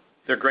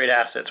they're great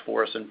assets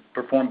for us and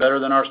perform better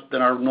than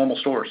our normal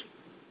stores.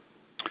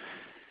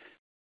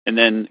 And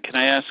then can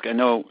I ask, I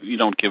know you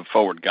don't give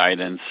forward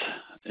guidance,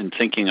 in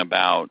thinking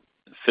about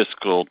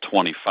fiscal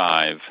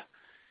 25,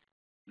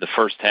 the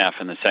first half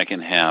and the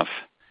second half,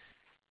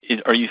 is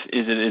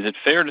it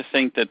fair to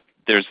think that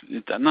there's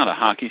not a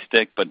hockey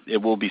stick, but it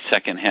will be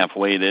second half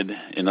weighted?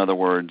 In other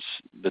words,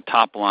 the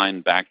top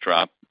line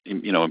backdrop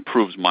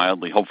improves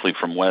mildly, hopefully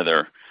from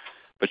weather,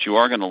 but you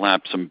are going to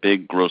lap some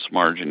big gross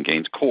margin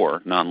gains,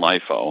 core,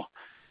 non-LIFO,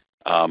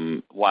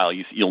 while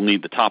you'll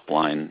need the top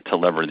line to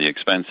lever the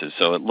expenses.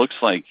 So it looks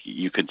like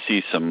you could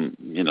see some,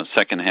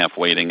 second half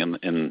weighting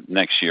in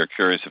next year.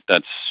 Curious if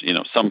that's,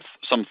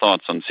 some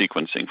thoughts on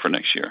sequencing for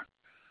next year.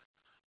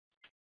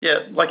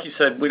 Yeah, like you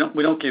said, we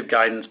don't give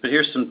guidance, but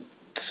here's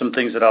some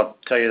things that I'll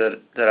tell you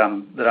that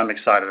I'm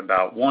excited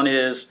about. One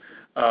is,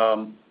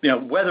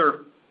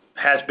 weather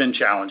has been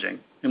challenging.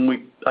 And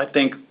I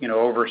think,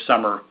 over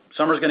summer's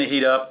going to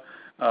heat up.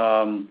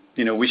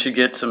 We should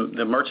get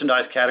the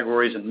merchandise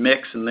categories and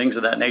mix and things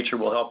of that nature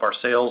will help our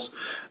sales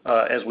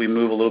as we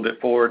move a little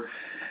bit forward.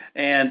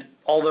 And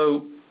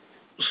although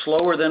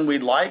slower than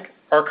we'd like,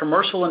 our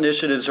commercial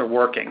initiatives are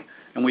working,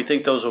 and we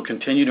think those will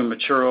continue to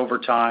mature over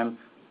time.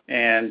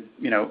 And,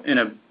 in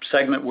a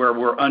segment where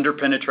we're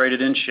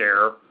underpenetrated in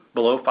share,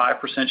 below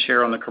 5%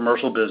 share on the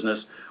commercial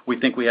business, we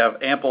think we have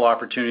ample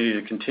opportunity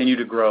to continue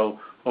to grow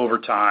over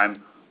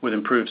time with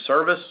improved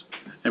service,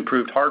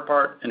 improved hard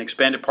part and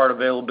expanded part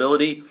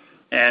availability,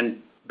 and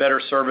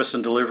better service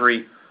and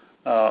delivery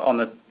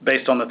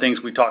based on the things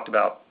we talked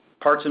about.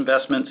 Parts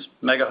investments,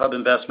 mega hub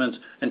investments,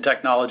 and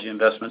technology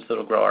investments that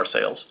will grow our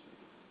sales.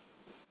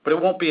 But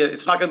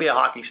it's not going to be a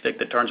hockey stick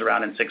that turns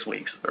around in 6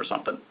 weeks or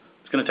something.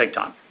 It's going to take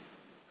time.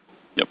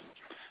 Yep.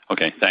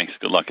 Okay, thanks.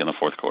 Good luck in the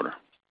fourth quarter.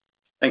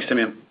 Thanks,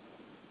 Simeon.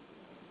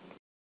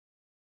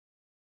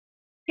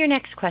 Your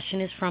next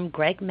question is from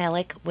Greg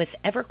Melich with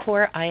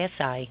Evercore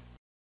ISI.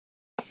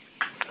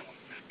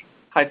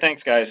 Hi,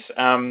 thanks, guys.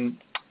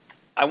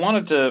 I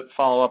wanted to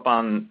follow up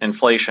on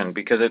inflation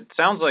because it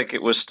sounds like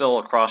it was still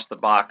across the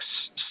box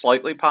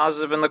slightly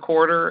positive in the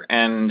quarter,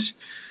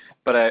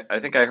 but I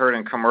think I heard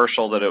in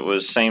commercial that it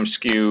was same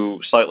SKU,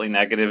 slightly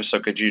negative. So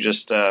could you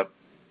just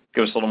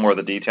give us a little more of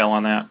the detail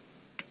on that?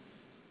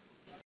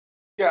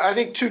 Yeah, I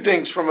think two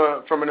things from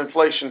an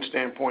inflation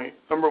standpoint.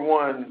 Number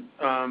one,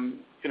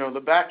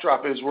 the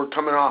backdrop is we're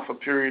coming off a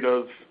period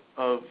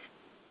of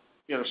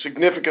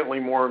significantly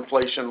more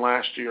inflation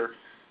last year.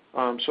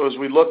 So as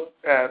we look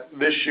at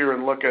this year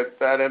and look at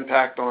that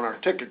impact on our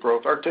ticket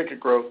growth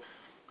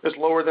is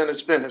lower than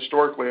it's been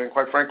historically, and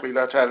quite frankly,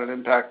 that's had an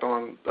impact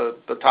on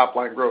the top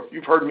line growth.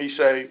 You've heard me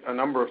say a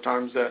number of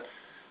times that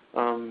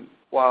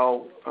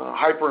while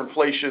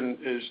hyperinflation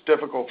is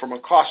difficult from a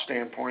cost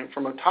standpoint,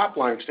 from a top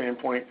line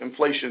standpoint,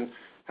 inflation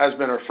has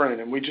been our friend,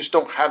 and we just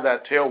don't have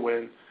that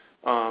tailwind,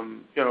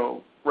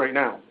 right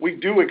now. We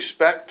do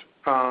expect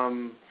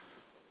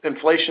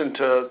inflation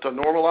to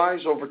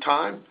normalize over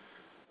time,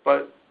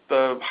 but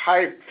the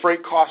high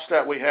freight costs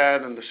that we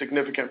had and the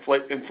significant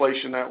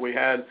inflation that we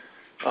had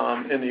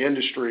in the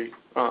industry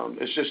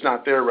is just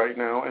not there right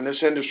now. And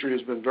this industry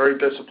has been very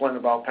disciplined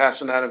about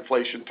passing that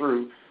inflation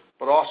through,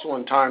 but also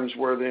in times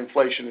where the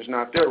inflation is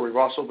not there, we've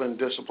also been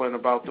disciplined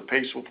about the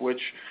pace with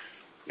which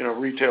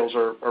retails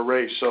are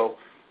raised. So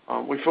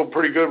we feel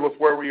pretty good with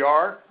where we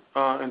are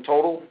in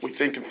total. We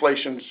think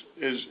inflation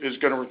is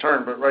going to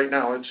return, but right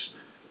now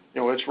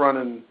it's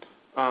running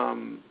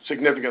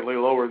significantly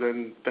lower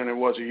than it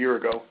was a year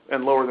ago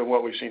and lower than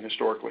what we've seen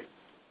historically.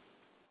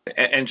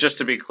 And just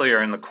to be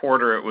clear, in the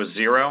quarter it was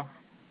 0?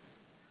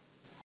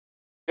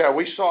 Yeah,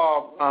 we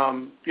saw,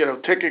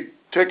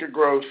 ticket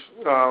growth,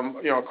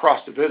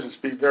 across the business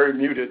be very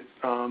muted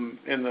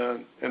in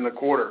the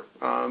quarter.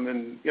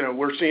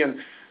 We're seeing,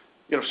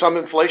 some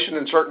inflation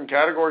in certain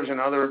categories. In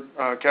other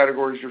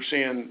categories, you're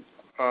seeing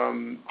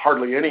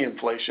hardly any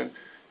inflation.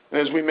 And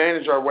as we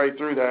manage our way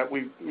through that,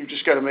 we've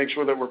just got to make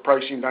sure that we're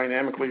pricing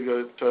dynamically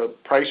to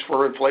price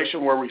for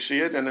inflation where we see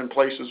it, and in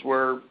places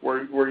where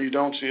you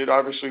don't see it,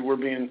 obviously we're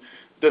being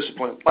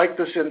disciplined, like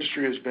this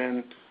industry has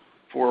been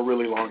for a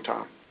really long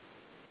time.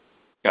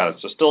 Got it.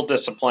 So still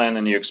discipline,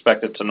 and you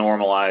expect it to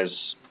normalize,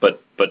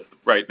 but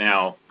right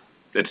now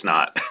it's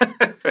not.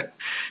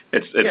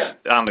 it's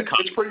on the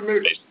it's pretty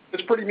muted.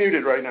 It's pretty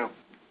muted right now.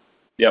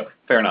 Yep,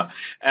 fair enough.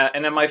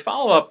 And then my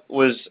follow-up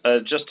was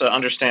just to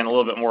understand a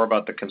little bit more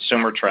about the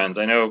consumer trends.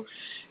 I know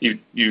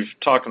you've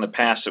talked in the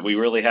past that we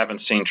really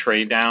haven't seen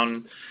trade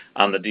down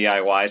on the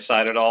DIY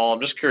side at all. I'm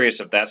just curious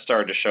if that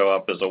started to show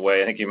up as a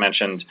way. I think you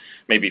mentioned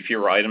maybe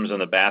fewer items in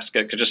the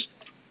basket. Could just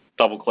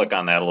double-click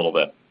on that a little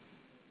bit.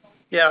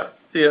 Yeah,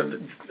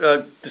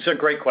 it's a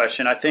great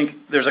question. I think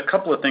there's a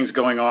couple of things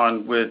going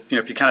on with,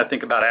 if you kind of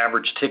think about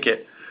average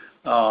ticket,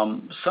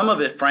 some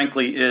of it,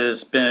 frankly,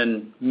 has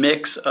been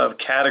mix of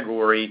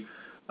category,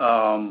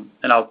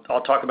 and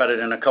I'll talk about it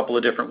in a couple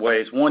of different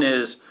ways. One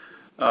is,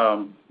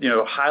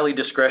 highly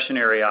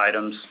discretionary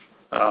items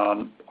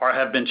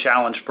have been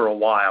challenged for a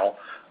while.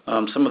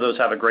 Some of those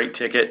have a great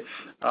ticket.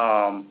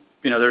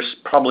 There's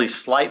probably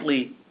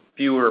slightly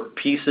fewer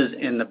pieces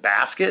in the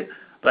basket,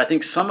 but I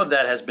think some of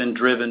that has been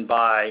driven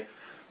by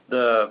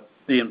the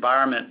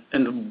environment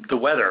and the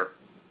weather.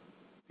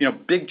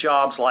 Big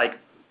jobs like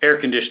air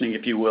conditioning,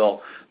 if you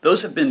will,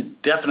 those have been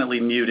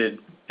definitely muted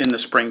in the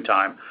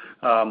springtime.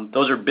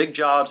 Those are big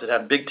jobs that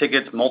have big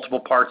tickets, multiple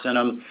parts in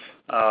them.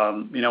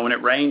 When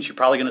it rains, you're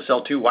probably going to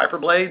sell 2 wiper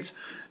blades.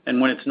 And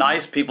when it's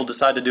nice, people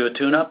decide to do a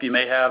tune-up. You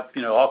may have,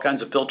 all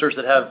kinds of filters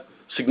that have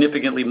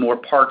significantly more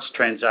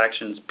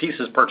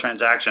pieces per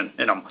transaction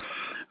in them.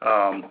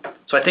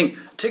 So I think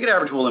ticket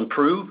average will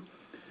improve.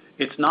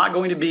 It's not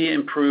going to be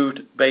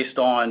improved based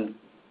on,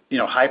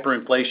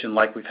 hyperinflation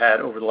like we've had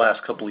over the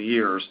last couple of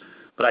years.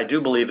 But I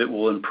do believe it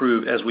will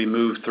improve as we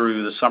move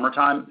through the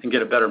summertime and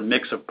get a better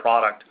mix of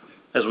product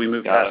as we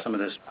move past some of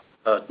this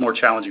more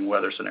challenging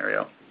weather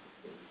scenario.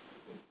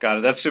 Got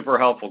it. That's super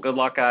helpful. Good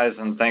luck, guys,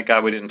 and thank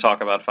God we didn't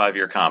talk about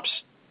 5-year comps.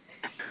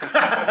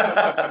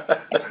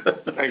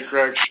 Thanks,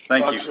 Greg.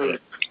 Thank you.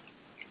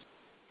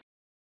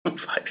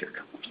 5-year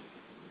comps.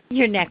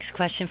 Your next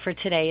question for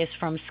today is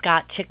from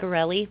Scott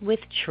Ciccarelli with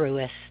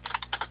Truist.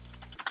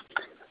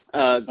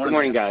 Good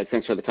morning, guys.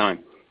 Thanks for the time.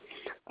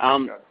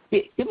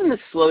 Given the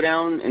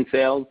slowdown in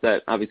sales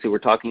that obviously we're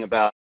talking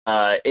about,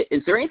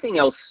 is there anything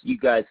else you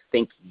guys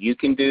think you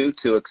can do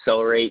to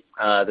accelerate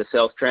the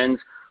sales trends,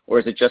 or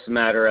is it just a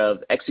matter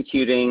of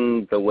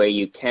executing the way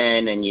you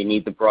can and you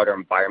need the broader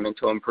environment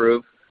to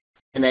improve?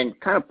 And then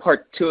kind of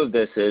part 2 of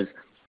this is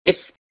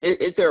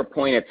there a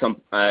point at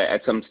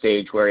some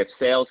stage where if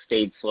sales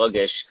stayed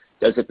sluggish,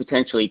 does it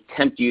potentially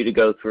tempt you to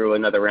go through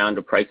another round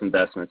of price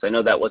investments? I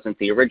know that wasn't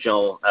the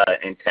original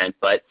intent,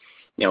 but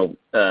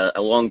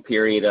a long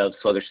period of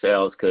sluggish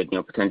sales could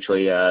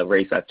potentially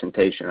raise that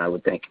temptation, I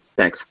would think.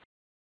 Thanks.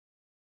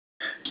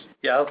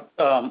 Yeah.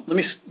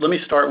 Let me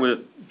start with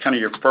kind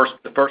of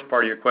the first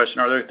part of your question.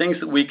 Are there things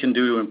that we can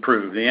do to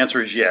improve? The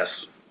answer is yes.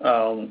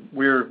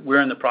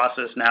 We're in the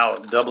process now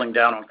of doubling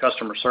down on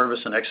customer service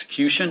and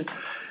execution,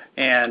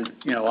 and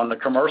on the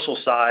commercial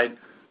side,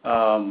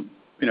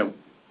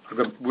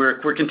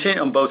 we're continuing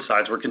on both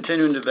sides. We're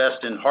continuing to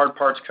invest in hard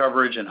parts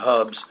coverage and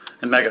hubs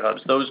and mega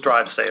hubs. Those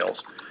drive sales.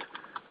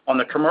 On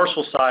the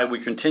commercial side, we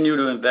continue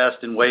to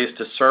invest in ways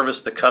to service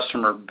the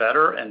customer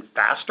better and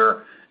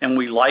faster, and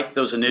we like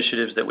those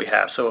initiatives that we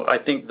have. So I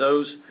think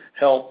those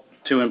help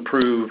to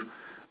improve,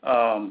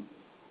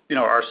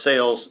 our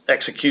sales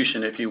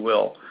execution, if you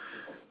will.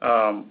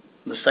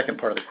 The second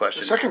part of the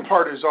question. The second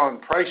part is on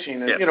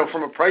pricing. And,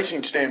 from a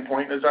pricing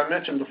standpoint, as I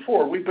mentioned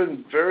before, we've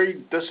been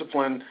very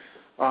disciplined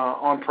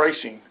on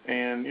pricing.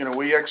 And,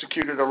 we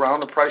executed around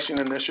the pricing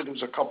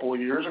initiatives a couple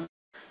of years ago.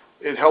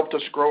 It helped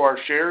us grow our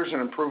shares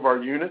and improve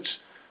our units.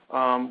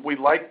 We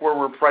like where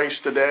we're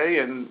priced today,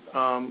 and,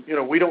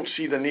 we don't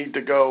see the need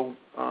to go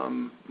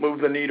move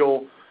the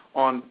needle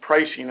on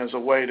pricing as a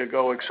way to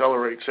go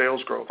accelerate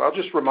sales growth. I'll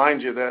just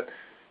remind you that,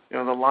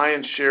 the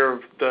lion's share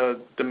of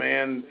the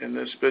demand in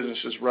this business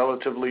is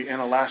relatively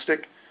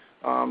inelastic.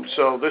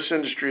 So this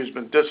industry has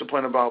been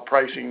disciplined about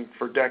pricing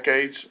for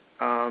decades,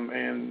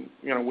 and,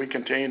 we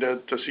continue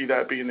to see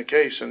that being the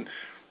case. And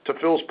to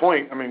Phil's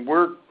point,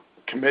 we're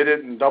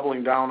committed and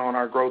doubling down on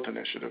our growth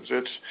initiatives.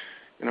 It's,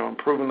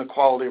 improving the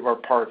quality of our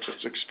parts.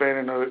 It's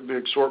expanding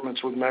the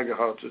assortments with mega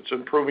hubs. It's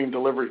improving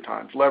delivery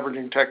times,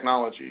 leveraging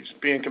technologies,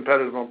 being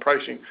competitive on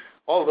pricing.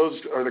 All of those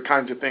are the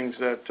kinds of things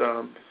that,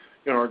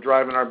 are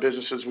driving our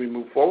business as we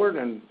move forward,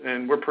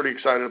 and we're pretty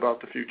excited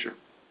about the future.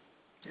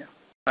 Yeah,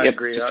 I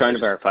agree. Just trying to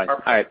verify.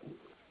 All right.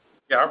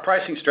 Yeah, our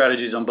pricing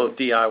strategies on both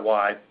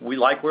DIY, we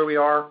like where we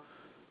are.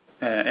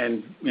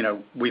 And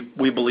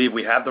we believe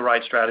we have the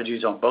right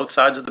strategies on both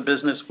sides of the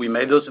business. We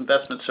made those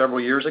investments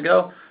several years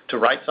ago to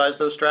right-size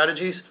those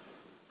strategies.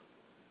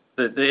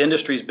 The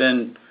industry's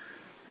been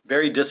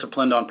very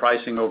disciplined on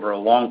pricing over a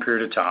long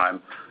period of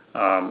time,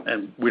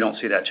 and we don't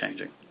see that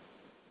changing.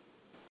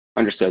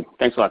 Understood.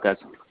 Thanks a lot, guys.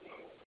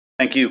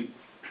 Thank you.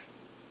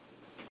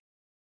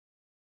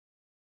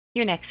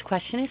 Your next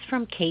question is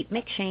from Kate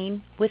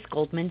McShane with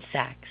Goldman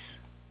Sachs.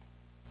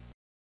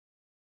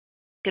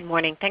 Good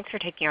morning. Thanks for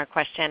taking our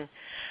question.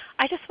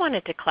 I just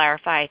wanted to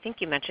clarify, I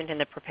think you mentioned in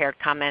the prepared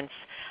comments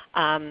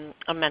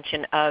a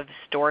mention of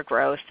store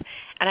growth,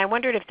 and I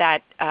wondered if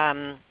that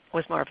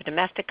was more of a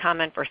domestic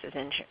comment versus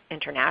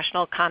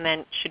international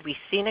comment. Should we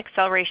see an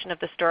acceleration of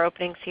the store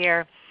openings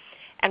here?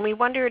 And we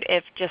wondered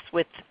if just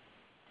with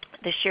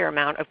the sheer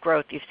amount of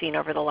growth you've seen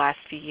over the last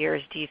few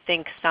years, do you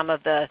think some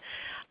of the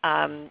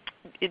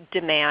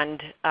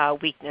demand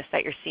weakness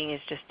that you're seeing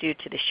is just due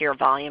to the sheer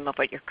volume of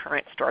what your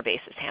current store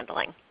base is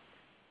handling?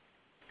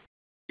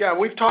 Yeah,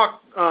 we've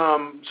talked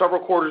several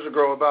quarters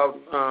ago about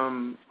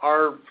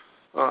our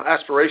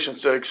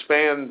aspirations to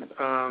expand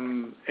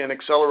and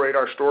accelerate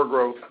our store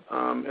growth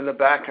in the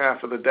back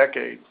half of the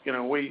decade.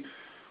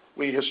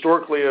 We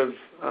historically have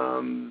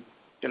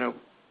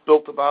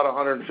built about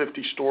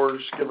 150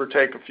 stores, give or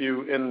take a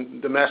few,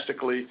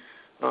 domestically,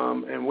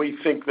 and we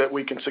think that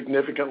we can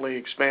significantly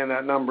expand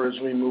that number as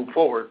we move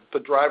forward. The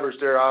drivers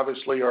there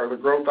obviously are the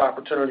growth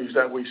opportunities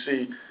that we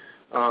see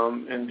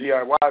in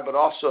DIY, but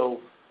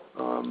also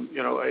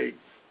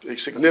a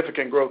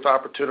significant growth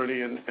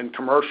opportunity in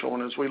commercial.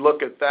 And as we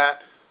look at that,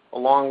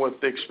 along with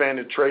the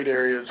expanded trade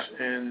areas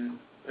in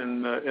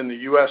the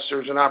U.S.,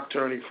 there's an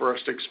opportunity for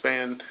us to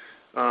expand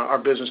our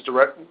business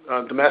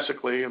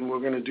domestically, and we're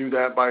going to do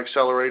that by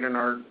accelerating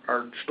our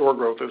store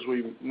growth as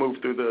we move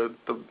through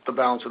the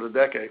balance of the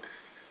decade.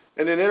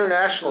 And then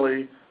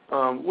internationally,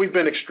 we've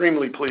been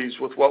extremely pleased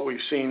with what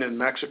we've seen in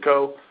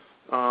Mexico,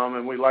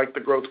 and we like the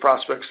growth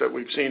prospects that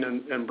we've seen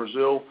in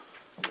Brazil.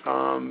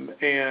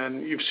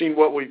 And you've seen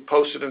what we've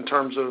posted in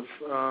terms of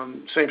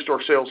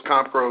same-store sales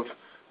comp growth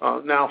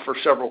now for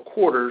several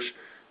quarters,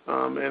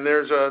 and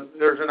there's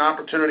an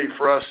opportunity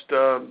for us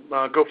to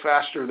go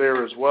faster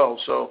there as well.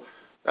 So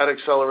that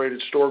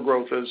accelerated store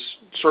growth is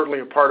certainly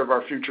a part of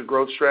our future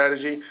growth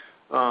strategy,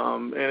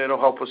 and it'll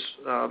help us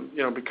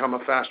become a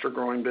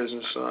faster-growing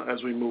business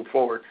as we move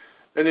forward.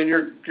 And then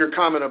your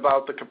comment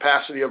about the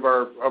capacity of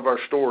our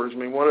stores. I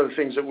mean, one of the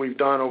things that we've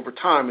done over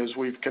time is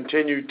we've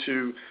continued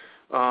to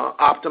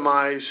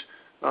optimize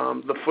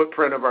the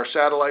footprint of our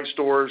satellite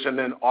stores and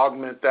then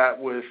augment that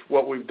with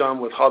what we've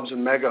done with hubs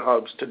and mega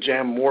hubs to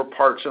jam more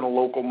parts in a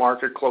local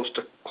market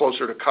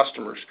closer to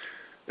customers.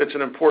 It's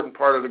an important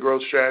part of the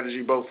growth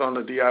strategy, both on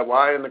the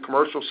DIY and the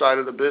commercial side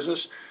of the business,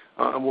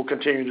 and we'll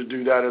continue to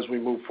do that as we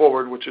move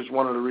forward, which is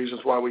one of the reasons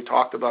why we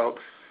talked about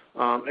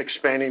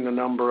expanding the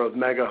number of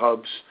mega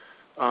hubs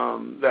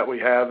that we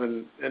have,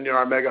 and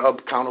our mega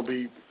hub count will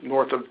be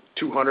north of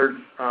 200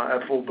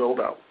 at full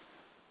build-out.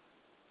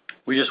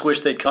 We just wish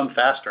they'd come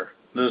faster.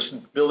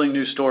 Building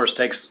new stores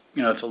takes,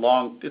 it's a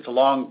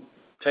long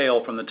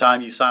tail from the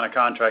time you sign a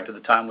contract to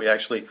the time we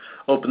actually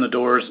open the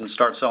doors and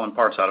start selling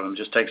parts out of them. It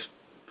just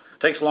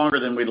takes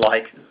longer than we'd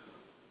like.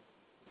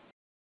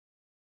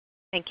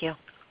 Thank you.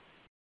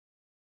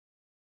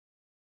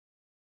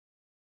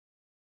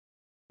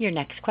 Your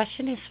next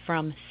question is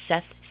from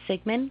Seth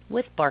Sigman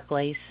with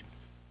Barclays.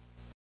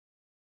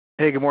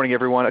 Hey, good morning,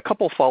 everyone. A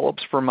couple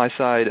follow-ups from my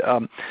side.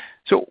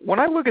 So when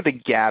I look at the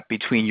gap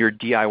between your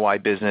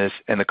DIY business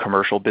and the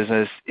commercial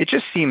business, it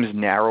just seems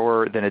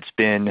narrower than it's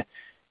been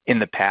in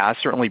the past,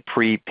 certainly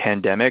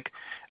pre-pandemic.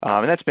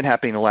 And that's been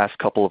happening the last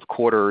couple of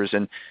quarters.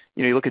 And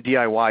you look at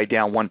DIY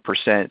down 1%,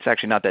 it's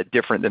actually not that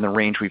different than the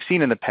range we've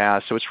seen in the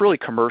past. So it's really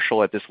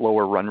commercial at this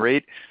lower run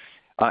rate.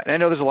 And I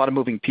know there's a lot of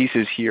moving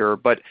pieces here,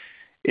 but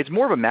it's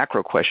more of a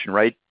macro question,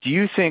 right? Do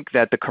you think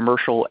that the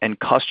commercial end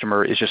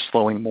customer is just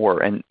slowing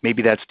more? And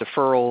maybe that's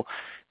deferral,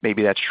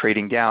 maybe that's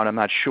trading down, I'm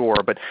not sure.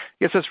 But I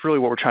guess that's really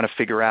what we're trying to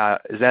figure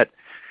out. Is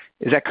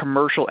that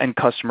commercial end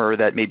customer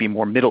that maybe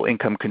more middle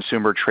income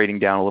consumer trading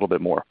down a little bit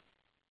more?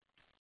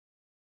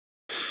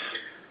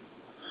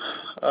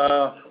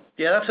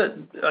 Yeah, that's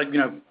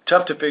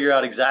tough to figure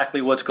out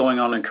exactly what's going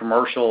on in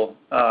commercial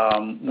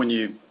when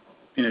you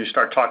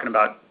start talking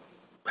about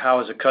how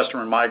is a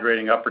customer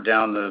migrating up or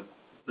down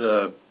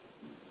the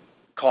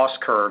cost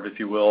curve, if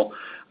you will.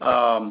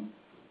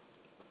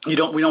 We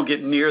don't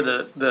get near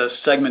the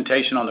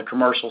segmentation on the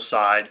commercial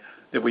side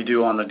that we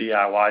do on the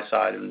DIY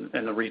side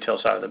and the retail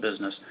side of the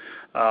business.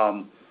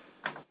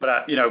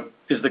 But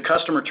is the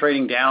customer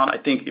trading down? I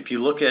think if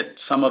you look at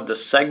some of the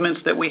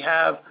segments that we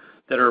have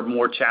that are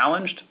more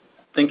challenged,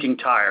 thinking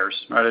tires,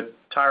 right? A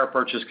tire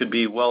purchase could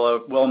be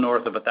well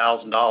north of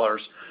 $1,000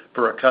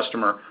 for a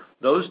customer.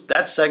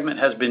 That segment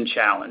has been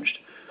challenged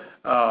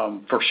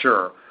for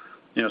sure.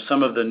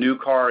 Some of the new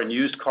car and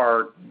used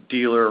car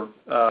dealer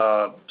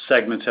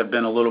segments have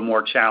been a little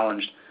more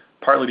challenged,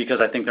 partly because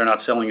I think they're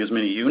not selling as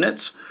many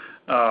units.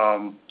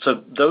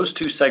 So those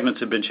two segments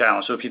have been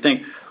challenged. So if you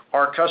think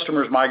our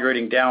customers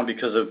migrating down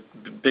because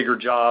of bigger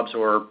jobs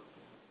or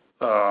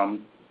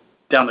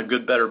down the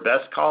good, better,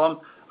 best column.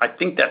 I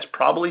think that's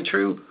probably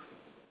true,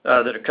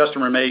 that a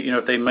customer may,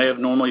 if they may have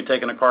normally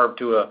taken a car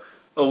to a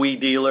OE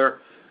dealer,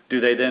 do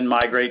they then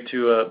migrate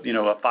to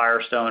a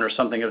Firestone or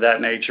something of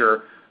that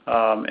nature?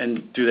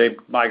 And do they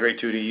migrate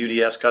to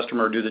the UDS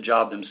customer or do the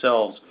job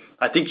themselves?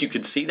 I think you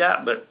could see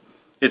that, but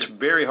it's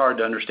very hard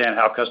to understand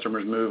how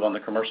customers move on the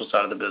commercial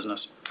side of the business.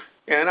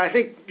 And I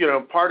think,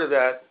 part of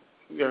that,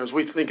 as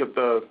we think of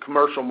the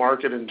commercial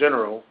market in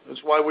general, is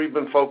why we've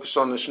been focused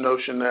on this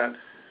notion that,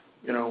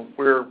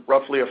 we're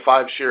roughly a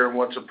 5 share in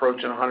what's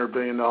approaching a $100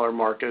 billion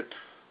market.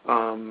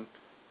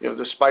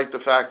 Despite the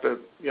fact that,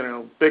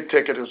 big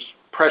ticket is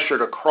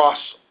pressured across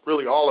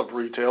really all of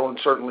retail, and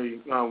certainly,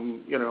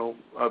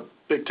 a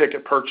big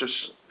ticket purchase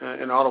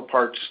in auto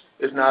parts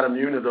is not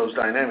immune to those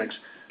dynamics.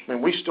 I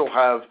mean, we still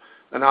have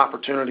an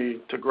opportunity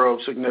to grow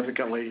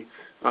significantly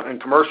in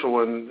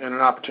commercial and an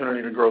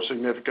opportunity to grow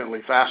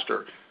significantly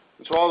faster.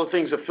 And so all the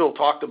things that Phil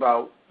talked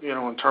about,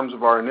 in terms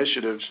of our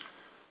initiatives,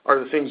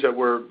 are the things that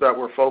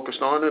we're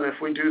focused on. And if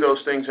we do those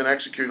things and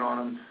execute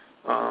on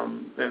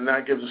them, then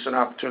that gives us an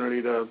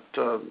opportunity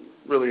to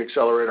really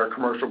accelerate our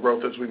commercial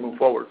growth as we move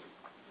forward.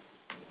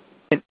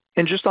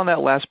 And just on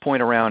that last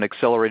point around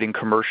accelerating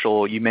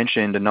commercial, you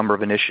mentioned a number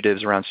of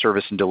initiatives around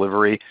service and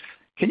delivery.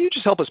 Can you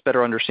just help us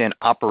better understand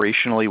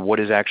operationally what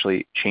is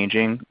actually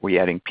changing? Are we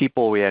adding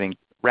people? Are we adding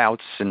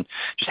routes? And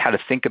just how to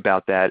think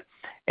about that.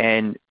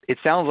 And it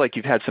sounds like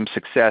you've had some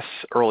success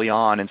early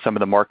on in some of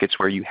the markets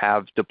where you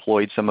have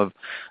deployed some of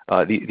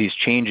these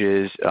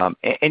changes.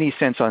 Any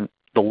sense on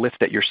the lift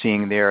that you're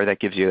seeing there that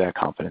gives you that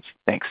confidence?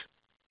 Thanks.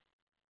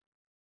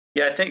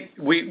 Yeah, I think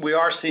we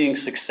are seeing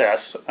success.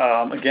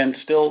 Again,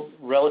 still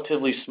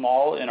relatively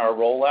small in our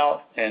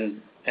rollout,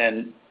 and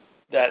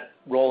that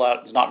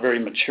rollout is not very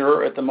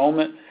mature at the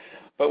moment.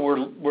 But we're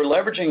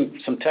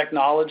leveraging some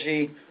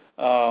technology,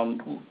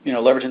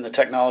 leveraging the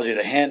technology of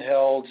the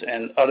handhelds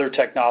and other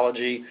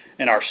technology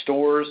in our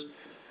stores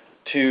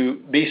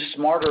to be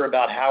smarter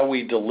about how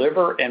we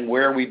deliver and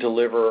where we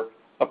deliver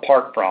a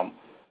part from.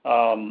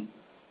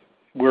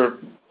 We're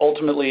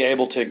ultimately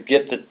able to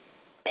get the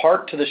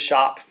part to the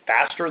shop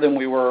faster than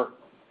we were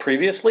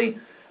previously,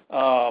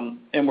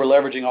 and we're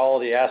leveraging all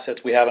of the assets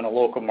we have in a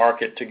local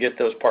market to get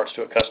those parts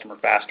to a customer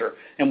faster.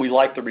 And we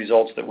like the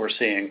results that we're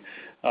seeing.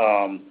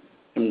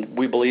 And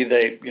we believe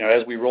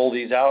as we roll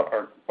these out,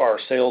 our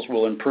sales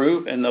will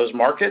improve in those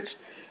markets,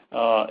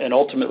 and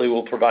ultimately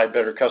will provide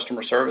better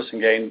customer service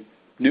and gain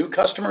new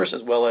customers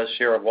as well as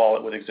share of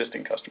wallet with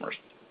existing customers.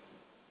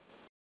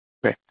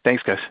 Okay.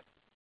 Thanks, guys.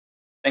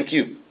 Thank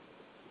you.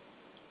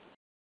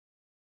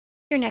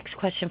 Your next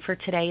question for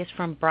today is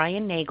from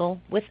Brian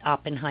Nagel with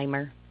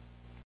Oppenheimer.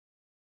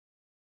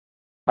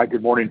 Hi,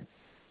 good morning.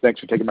 Thanks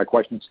for taking my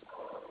questions.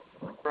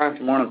 Brian,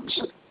 good morning.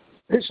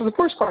 So the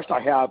first question I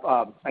have,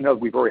 I know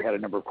we've already had a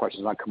number of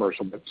questions on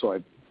commercial, so I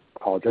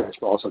apologize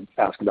for also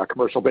asking about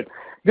commercial. But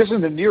just in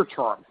the near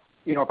term,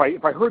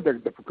 if I heard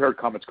the prepared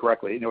comments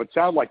correctly, it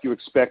sounded like you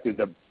expected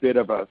a bit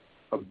of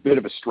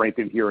a strength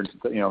in here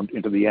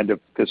into the end of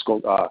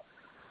fiscal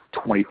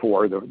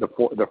 24,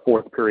 the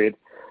fourth period.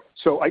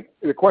 So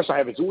the question I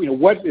have is,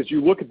 what, as you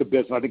look at the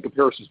business, I think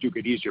comparisons do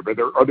get easier, but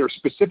are there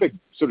specific,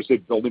 so to say,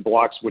 building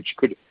blocks which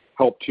could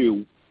help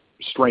to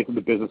strengthen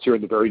the business here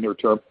in the very near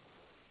term?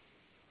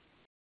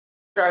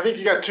 Yeah, I think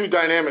you got two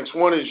dynamics.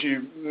 One, as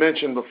you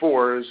mentioned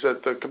before, is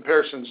that the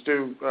comparisons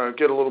do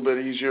get a little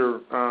bit easier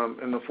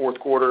in the fourth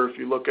quarter if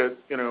you look at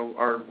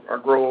our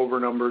grow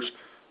over numbers.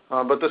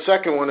 But the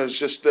second one is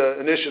just the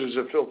initiatives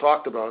that Phil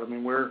talked about. I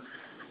mean,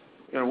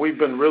 we've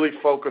been really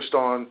focused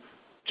on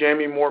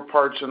jamming more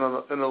parts in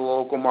the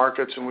local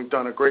markets, and we've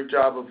done a great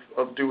job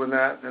of doing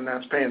that, and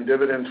that's paying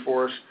dividends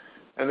for us.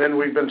 And then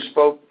we've been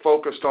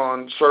focused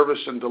on service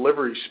and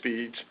delivery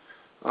speeds.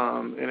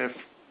 And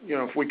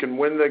if we can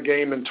win the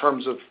game in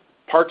terms of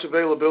parts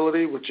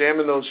availability with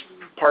jamming those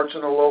parts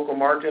in the local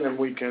market, and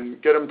we can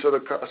get them to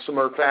the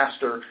customer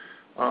faster,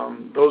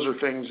 those are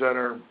things that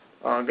are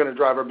going to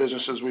drive our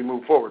business as we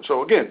move forward.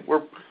 So again,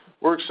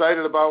 we're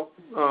excited about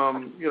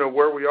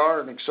where we are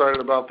and excited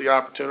about the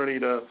opportunity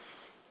to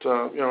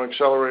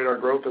accelerate our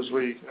growth as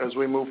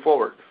we move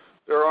forward.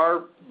 There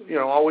are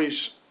always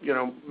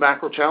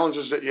macro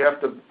challenges that you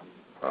have to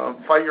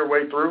fight your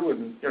way through,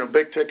 and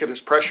big ticket is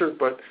pressured,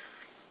 but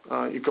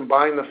you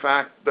combine the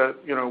fact that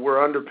we're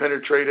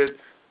underpenetrated,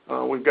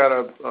 we've got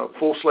a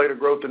full slate of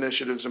growth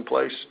initiatives in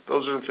place.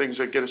 Those are the things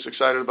that get us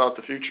excited about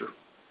the future.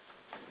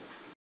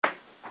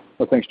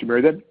 Well, thanks,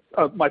 Jamere. Then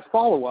my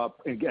follow-up,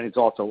 again, it's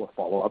also a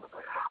follow-up,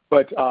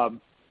 but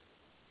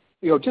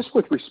just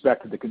with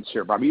respect to the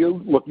consumer, I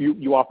mean,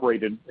 you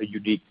operate in a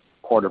unique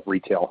part of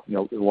retail.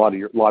 A lot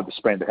of the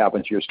spend that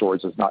happens in your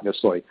stores is not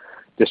necessarily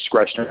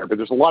discretionary, but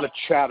there's a lot of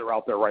chatter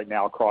out there right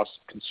now across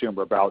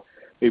consumer about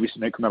maybe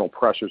some incremental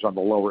pressures on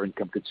the lower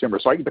income consumer.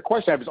 So the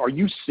question I have is, are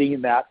you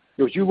seeing that?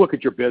 As you look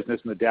at your business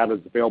and the data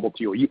that's available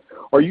to you,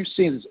 are you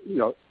seeing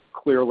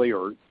clearly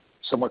or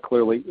somewhat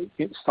clearly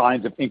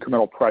signs of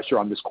incremental pressure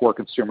on this core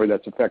consumer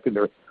that's affecting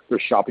their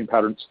shopping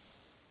patterns?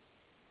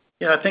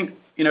 Yeah, I think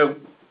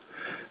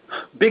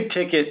Big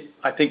ticket,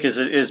 I think,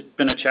 is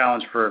been a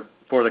challenge for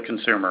the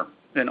consumer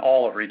in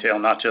all of retail,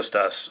 not just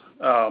us.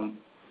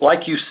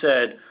 Like you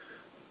said,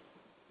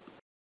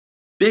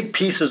 big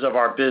pieces of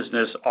our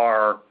business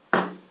are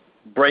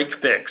break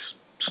fix,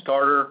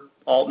 starter,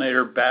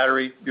 alternator,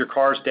 battery. Your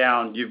car's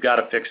down, you've got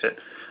to fix it.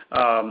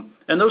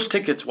 And those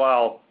tickets,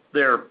 while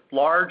they're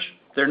large,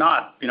 they're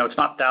not, it's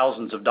not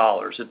thousands of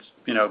dollars. It's,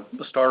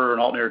 a starter or an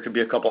alternator could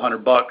be a couple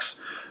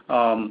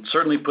 $100.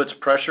 Certainly puts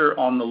pressure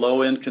on the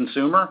low end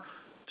consumer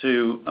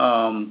to,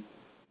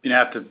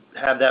 have to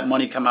have that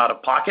money come out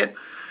of pocket.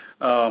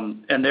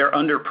 And they're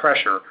under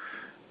pressure.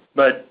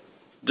 But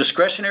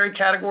discretionary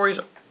categories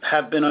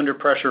have been under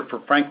pressure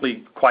for,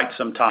 frankly, quite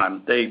some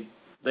time.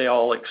 They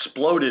all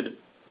exploded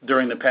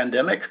during the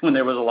pandemic when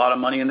there was a lot of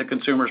money in the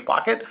consumer's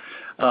pocket.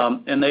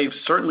 And they've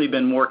certainly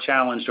been more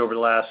challenged over the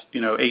last,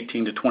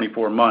 18 to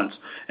 24 months.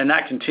 And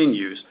that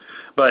continues.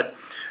 But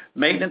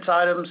maintenance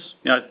items,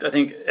 I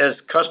think as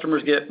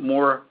customers get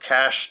more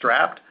cash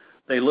strapped,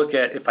 they look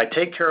at, if I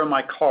take care of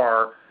my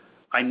car,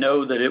 I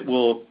know that it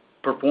will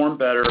perform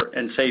better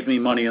and save me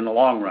money in the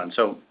long run.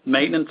 So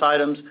maintenance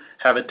items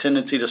have a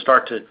tendency to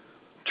start to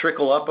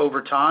trickle up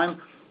over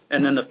time.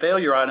 And then the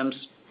failure items,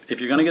 if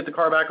you're going to get the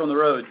car back on the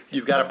road,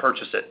 you've got to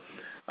purchase it.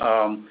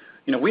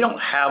 We don't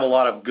have a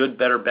lot of good,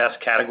 better, best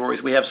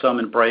categories. We have some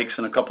in brakes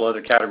and a couple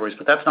other categories,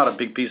 but that's not a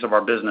big piece of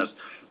our business.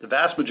 The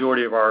vast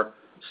majority of our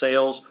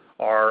sales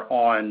are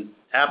on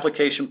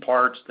application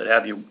parts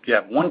that you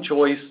have one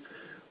choice,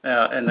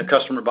 and the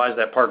customer buys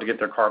that part to get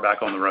their car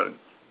back on the road.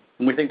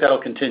 And we think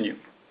that'll continue.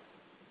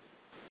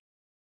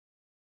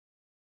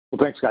 Well,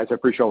 thanks, guys. I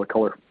appreciate all the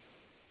color.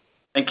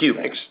 Thank you.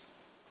 Thanks.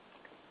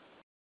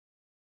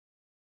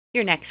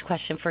 Your next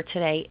question for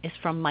today is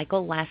from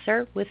Michael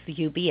Lasser with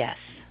UBS.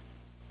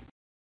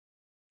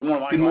 Good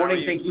morning, Michael. Good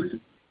morning. Thank you.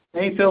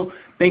 Hey, Phil.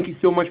 Thank you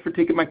so much for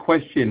taking my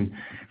question.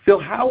 Phil,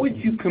 how would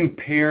you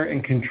compare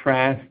and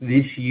contrast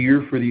this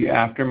year for the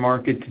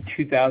aftermarket to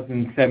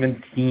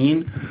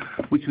 2017,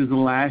 which was the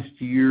last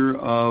year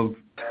of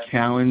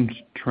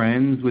challenged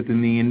trends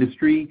within the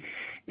industry?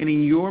 And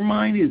in your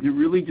mind, is it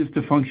really just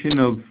a function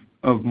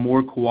of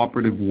more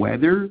cooperative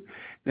weather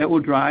that will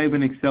drive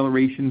an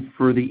acceleration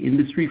for the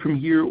industry from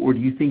here, or do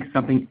you think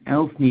something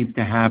else needs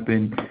to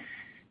happen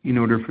in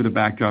order for the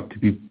backdrop to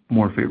be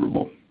more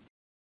favorable?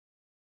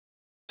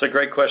 It's a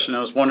great question.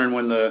 I was wondering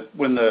when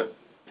the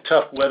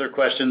tough weather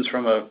questions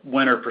from a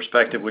winter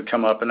perspective would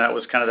come up, and that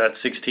was kind of that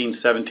 16,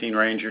 17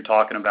 range you're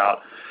talking about.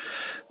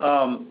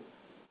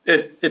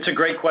 It's a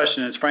great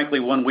question. It's frankly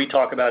one we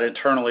talk about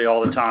internally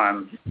all the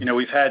time.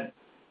 We've had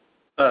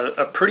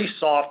a pretty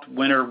soft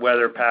winter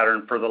weather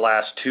pattern for the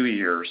last 2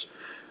 years.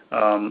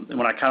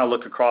 When I kind of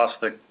look across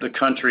the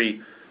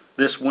country,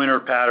 this winter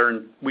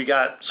pattern, we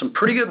got some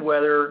pretty good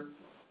weather,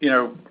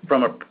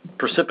 from a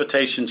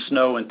precipitation,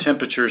 snow, and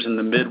temperatures in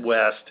the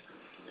Midwest.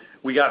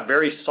 We got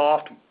very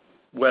soft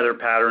weather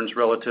patterns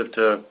relative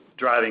to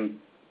driving,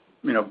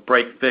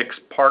 break fix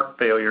part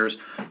failures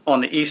on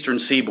the eastern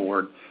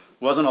seaboard.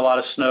 Wasn't a lot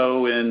of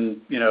snow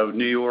in,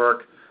 New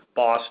York,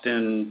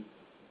 Boston,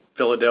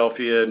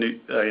 Philadelphia,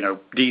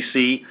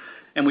 D.C.,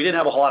 and we didn't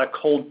have a whole lot of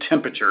cold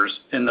temperatures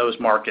in those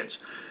markets.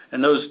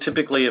 And those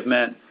typically have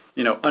meant,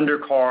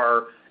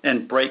 undercar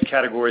and brake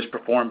categories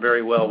perform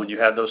very well when you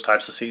have those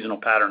types of seasonal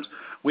patterns.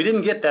 We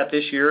didn't get that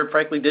this year, and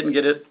frankly didn't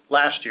get it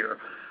last year.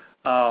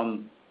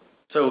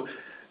 So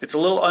it's a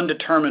little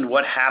undetermined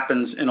what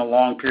happens in a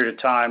long period of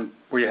time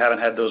where you haven't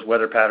had those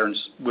weather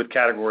patterns with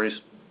categories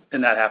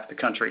in that half of the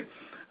country.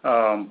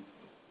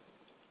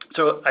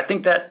 So I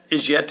think that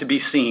is yet to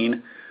be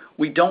seen.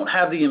 We don't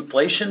have the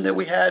inflation that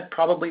we had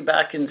probably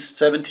back in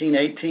 17,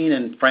 18,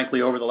 and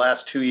frankly over the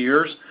last 2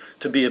 years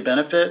to be a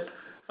benefit.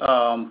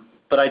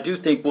 But I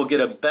do think we'll get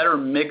a better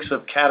mix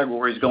of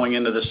categories going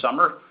into the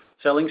summer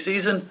selling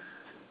season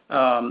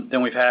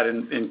than we've had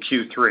in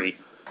Q3.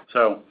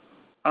 So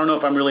I don't know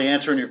if I'm really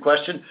answering your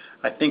question.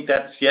 I think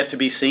that's yet to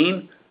be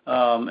seen,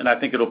 and I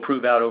think it'll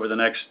prove out over the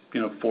next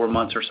 4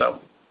 months or so.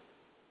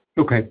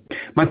 Okay.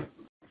 My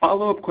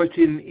follow-up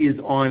question is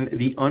on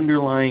the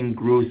underlying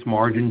gross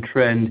margin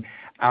trend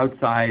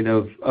outside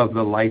of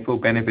the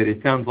LIFO benefit.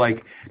 It sounds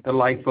like the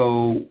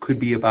LIFO could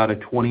be about a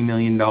 $20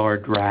 million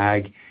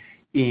drag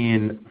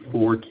in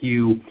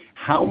 4Q.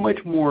 How much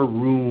more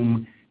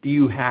room do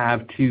you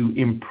have to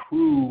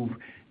improve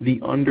the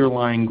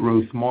underlying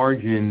gross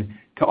margin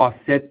to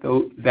offset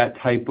that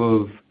type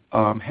of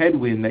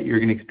headwind that you're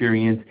going to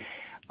experience,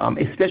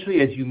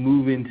 especially as you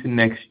move into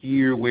next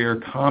year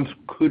where comps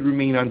could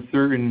remain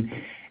uncertain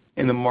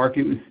and the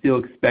market was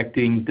still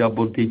expecting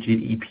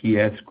double-digit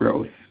EPS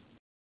growth?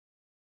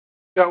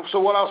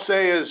 So what I'll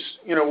say is,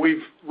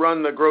 we've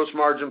run the gross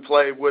margin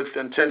play with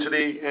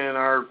intensity, and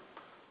our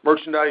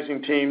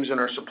merchandising teams and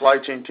our supply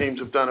chain teams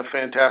have done a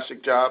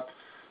fantastic job.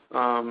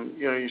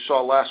 You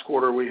saw last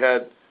quarter we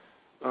had,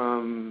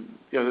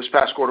 this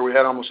past quarter we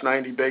had almost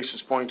 90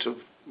 basis points of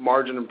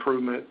margin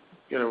improvement,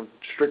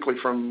 strictly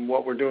from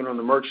what we're doing on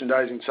the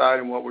merchandising side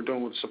and what we're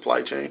doing with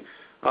supply chain.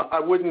 I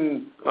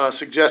wouldn't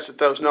suggest that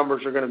those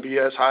numbers are going to be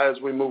as high as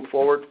we move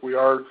forward. We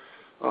are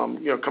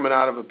coming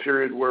out of a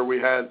period where we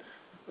had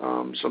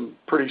some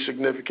pretty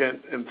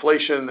significant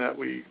inflation that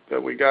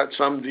we got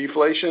some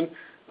deflation.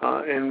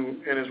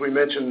 And as we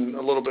mentioned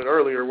a little bit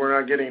earlier, we're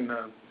not getting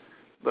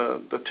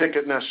the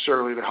ticket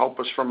necessarily to help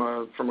us from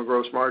a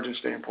gross margin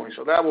standpoint.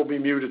 So that will be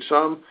muted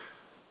some.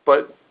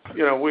 But,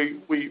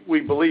 we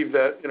believe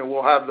that,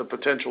 we'll have the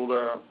potential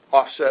to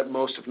offset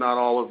most, if not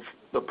all, of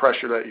the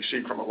pressure that you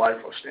see from a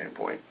LIFO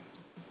standpoint.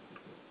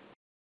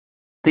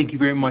 Thank you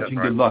very much and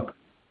good luck.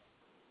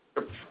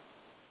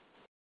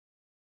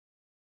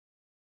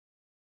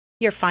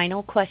 Your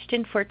final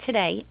question for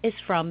today is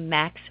from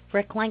Max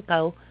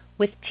Reklenko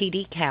with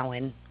TD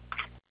Cowen.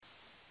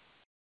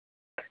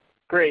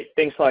 Great.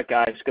 Thanks a lot,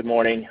 guys. Good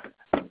morning.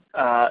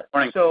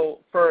 Morning. So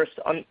first,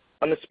 on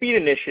the speed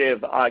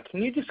initiative,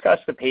 can you discuss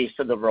the pace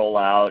of the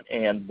rollout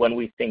and when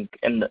we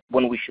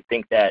should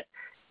think that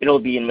it'll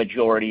be in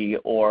majority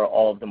or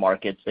all of the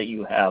markets that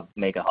you have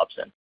mega hubs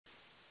in?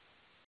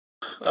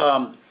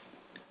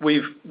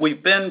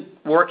 We've been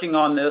working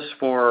on this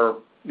for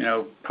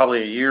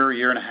probably a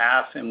year and a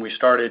half, and we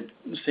started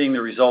seeing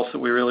the results that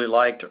we really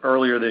liked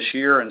earlier this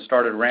year and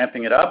started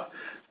ramping it up.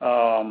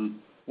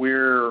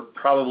 We're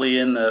probably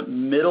in the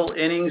middle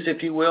innings,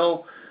 if you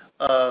will,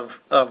 of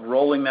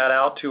rolling that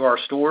out to our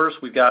stores.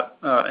 We've got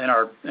in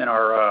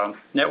our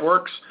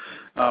networks.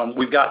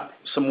 We've got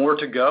some more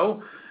to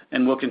go,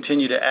 and we'll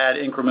continue to add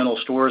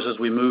incremental stores as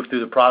we move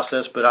through the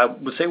process. But I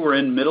would say we're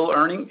in middle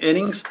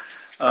innings.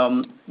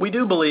 We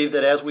do believe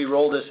that as we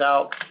roll this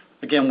out,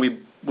 again,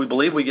 we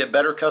believe we get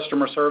better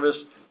customer service,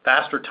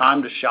 faster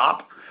time to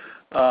shop,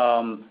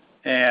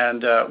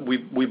 and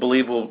we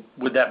believe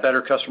with that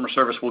better customer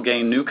service, we'll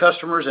gain new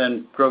customers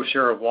and grow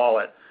share of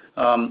wallet.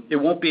 It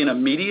won't be an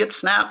immediate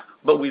snap,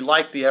 but we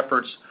like the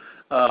efforts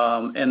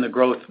and the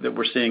growth that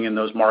we're seeing in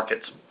those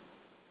markets.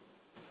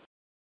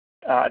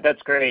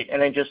 That's great. And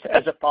then just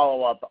as a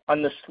follow-up,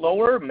 on the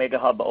slower mega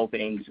hub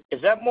openings,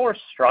 is that more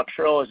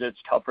structural? Is it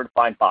tougher to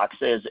find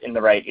boxes in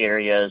the right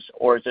areas,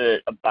 or is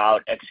it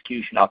about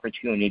execution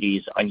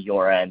opportunities on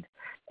your end?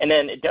 And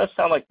then it does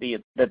sound like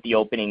that the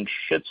opening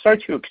should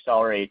start to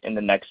accelerate in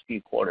the next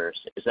few quarters.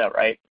 Is that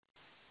right?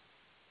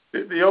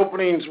 The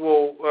openings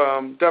will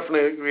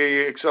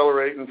definitely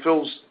accelerate, and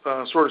Phil's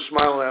sort of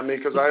smiling at me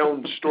because I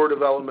own store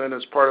development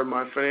as part of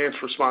my finance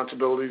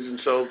responsibilities, and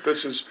so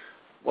this is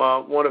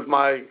one of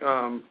my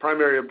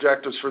primary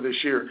objectives for this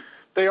year.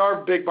 They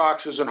are big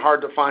boxes and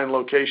hard-to-find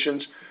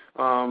locations.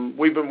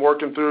 We've been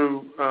working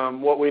through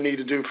what we need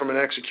to do from an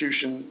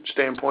execution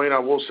standpoint. I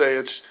will say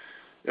it's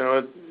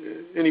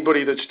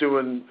anybody that's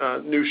doing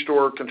new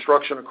store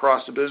construction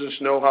across the business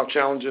know how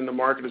challenging the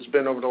market has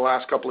been over the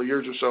last couple of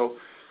years or so.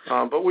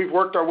 But we've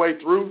worked our way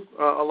through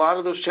a lot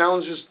of those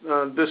challenges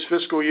this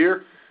fiscal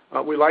year.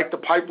 We like the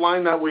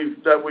pipeline that we've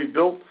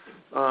built,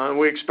 and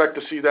we expect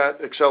to see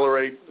that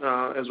accelerate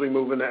as we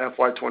move into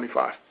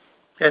FY25.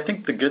 Yeah, I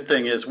think the good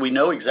thing is we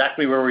know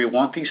exactly where we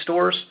want these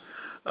stores.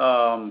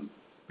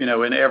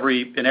 In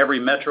every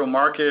metro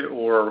market,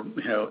 or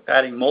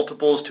adding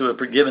multiples to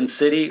a given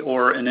city,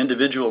 or an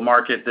individual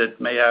market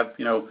that may have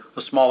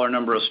a smaller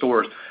number of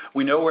stores.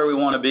 We know where we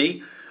want to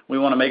be. We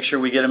want to make sure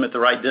we get them at the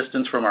right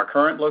distance from our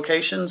current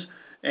locations,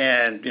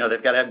 and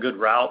they've got to have good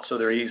routes so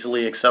they're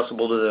easily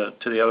accessible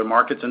to the other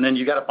markets. And then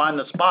you got to find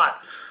the spot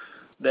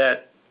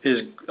that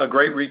is a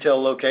great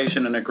retail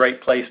location and a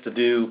great place to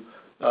do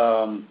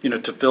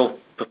to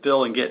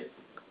fulfill and get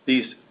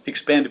these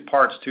expanded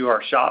parts to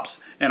our shops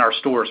and our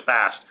stores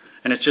fast.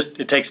 And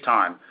it takes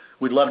time.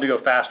 We'd love to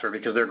go faster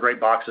because they're great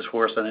boxes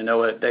for us, and I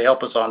know they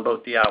help us on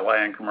both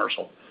DIY and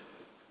commercial.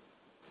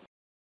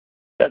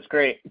 That's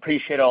great.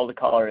 Appreciate all the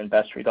color and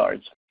best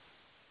regards.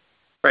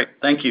 Great.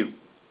 Thank you.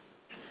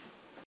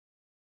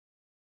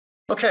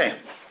 Okay.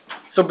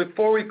 So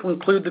before we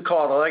conclude the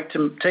call, I'd like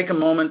to take a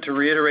moment to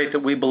reiterate that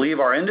we believe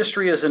our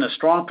industry is in a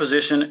strong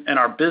position and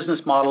our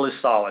business model is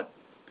solid.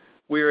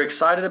 We are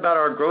excited about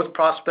our growth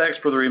prospects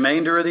for the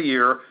remainder of the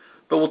year,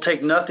 but we'll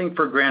take nothing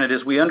for granted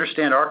as we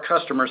understand our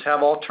customers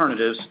have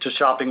alternatives to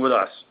shopping with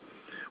us.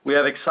 We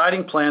have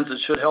exciting plans that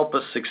should help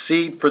us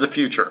succeed for the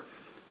future,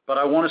 but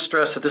I want to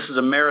stress that this is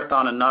a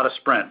marathon and not a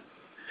sprint.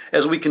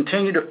 As we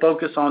continue to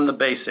focus on the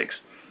basics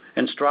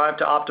and strive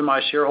to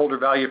optimize shareholder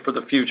value for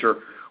the future,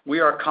 we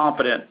are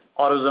confident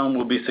AutoZone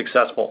will be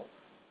successful.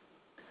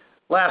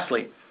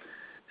 Lastly,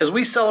 as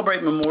we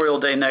celebrate Memorial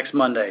Day next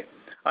Monday,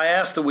 I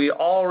ask that we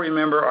all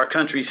remember our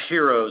country's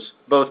heroes,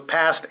 both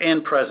past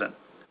and present.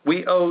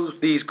 We owe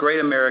these great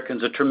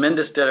Americans a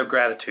tremendous debt of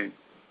gratitude.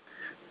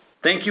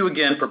 Thank you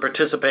again for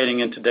participating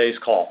in today's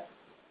call.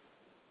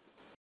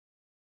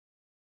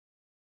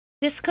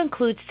 This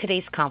concludes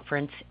today's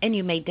conference, and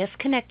you may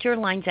disconnect your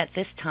lines at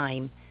this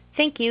time.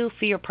 Thank you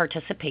for your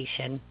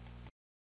participation.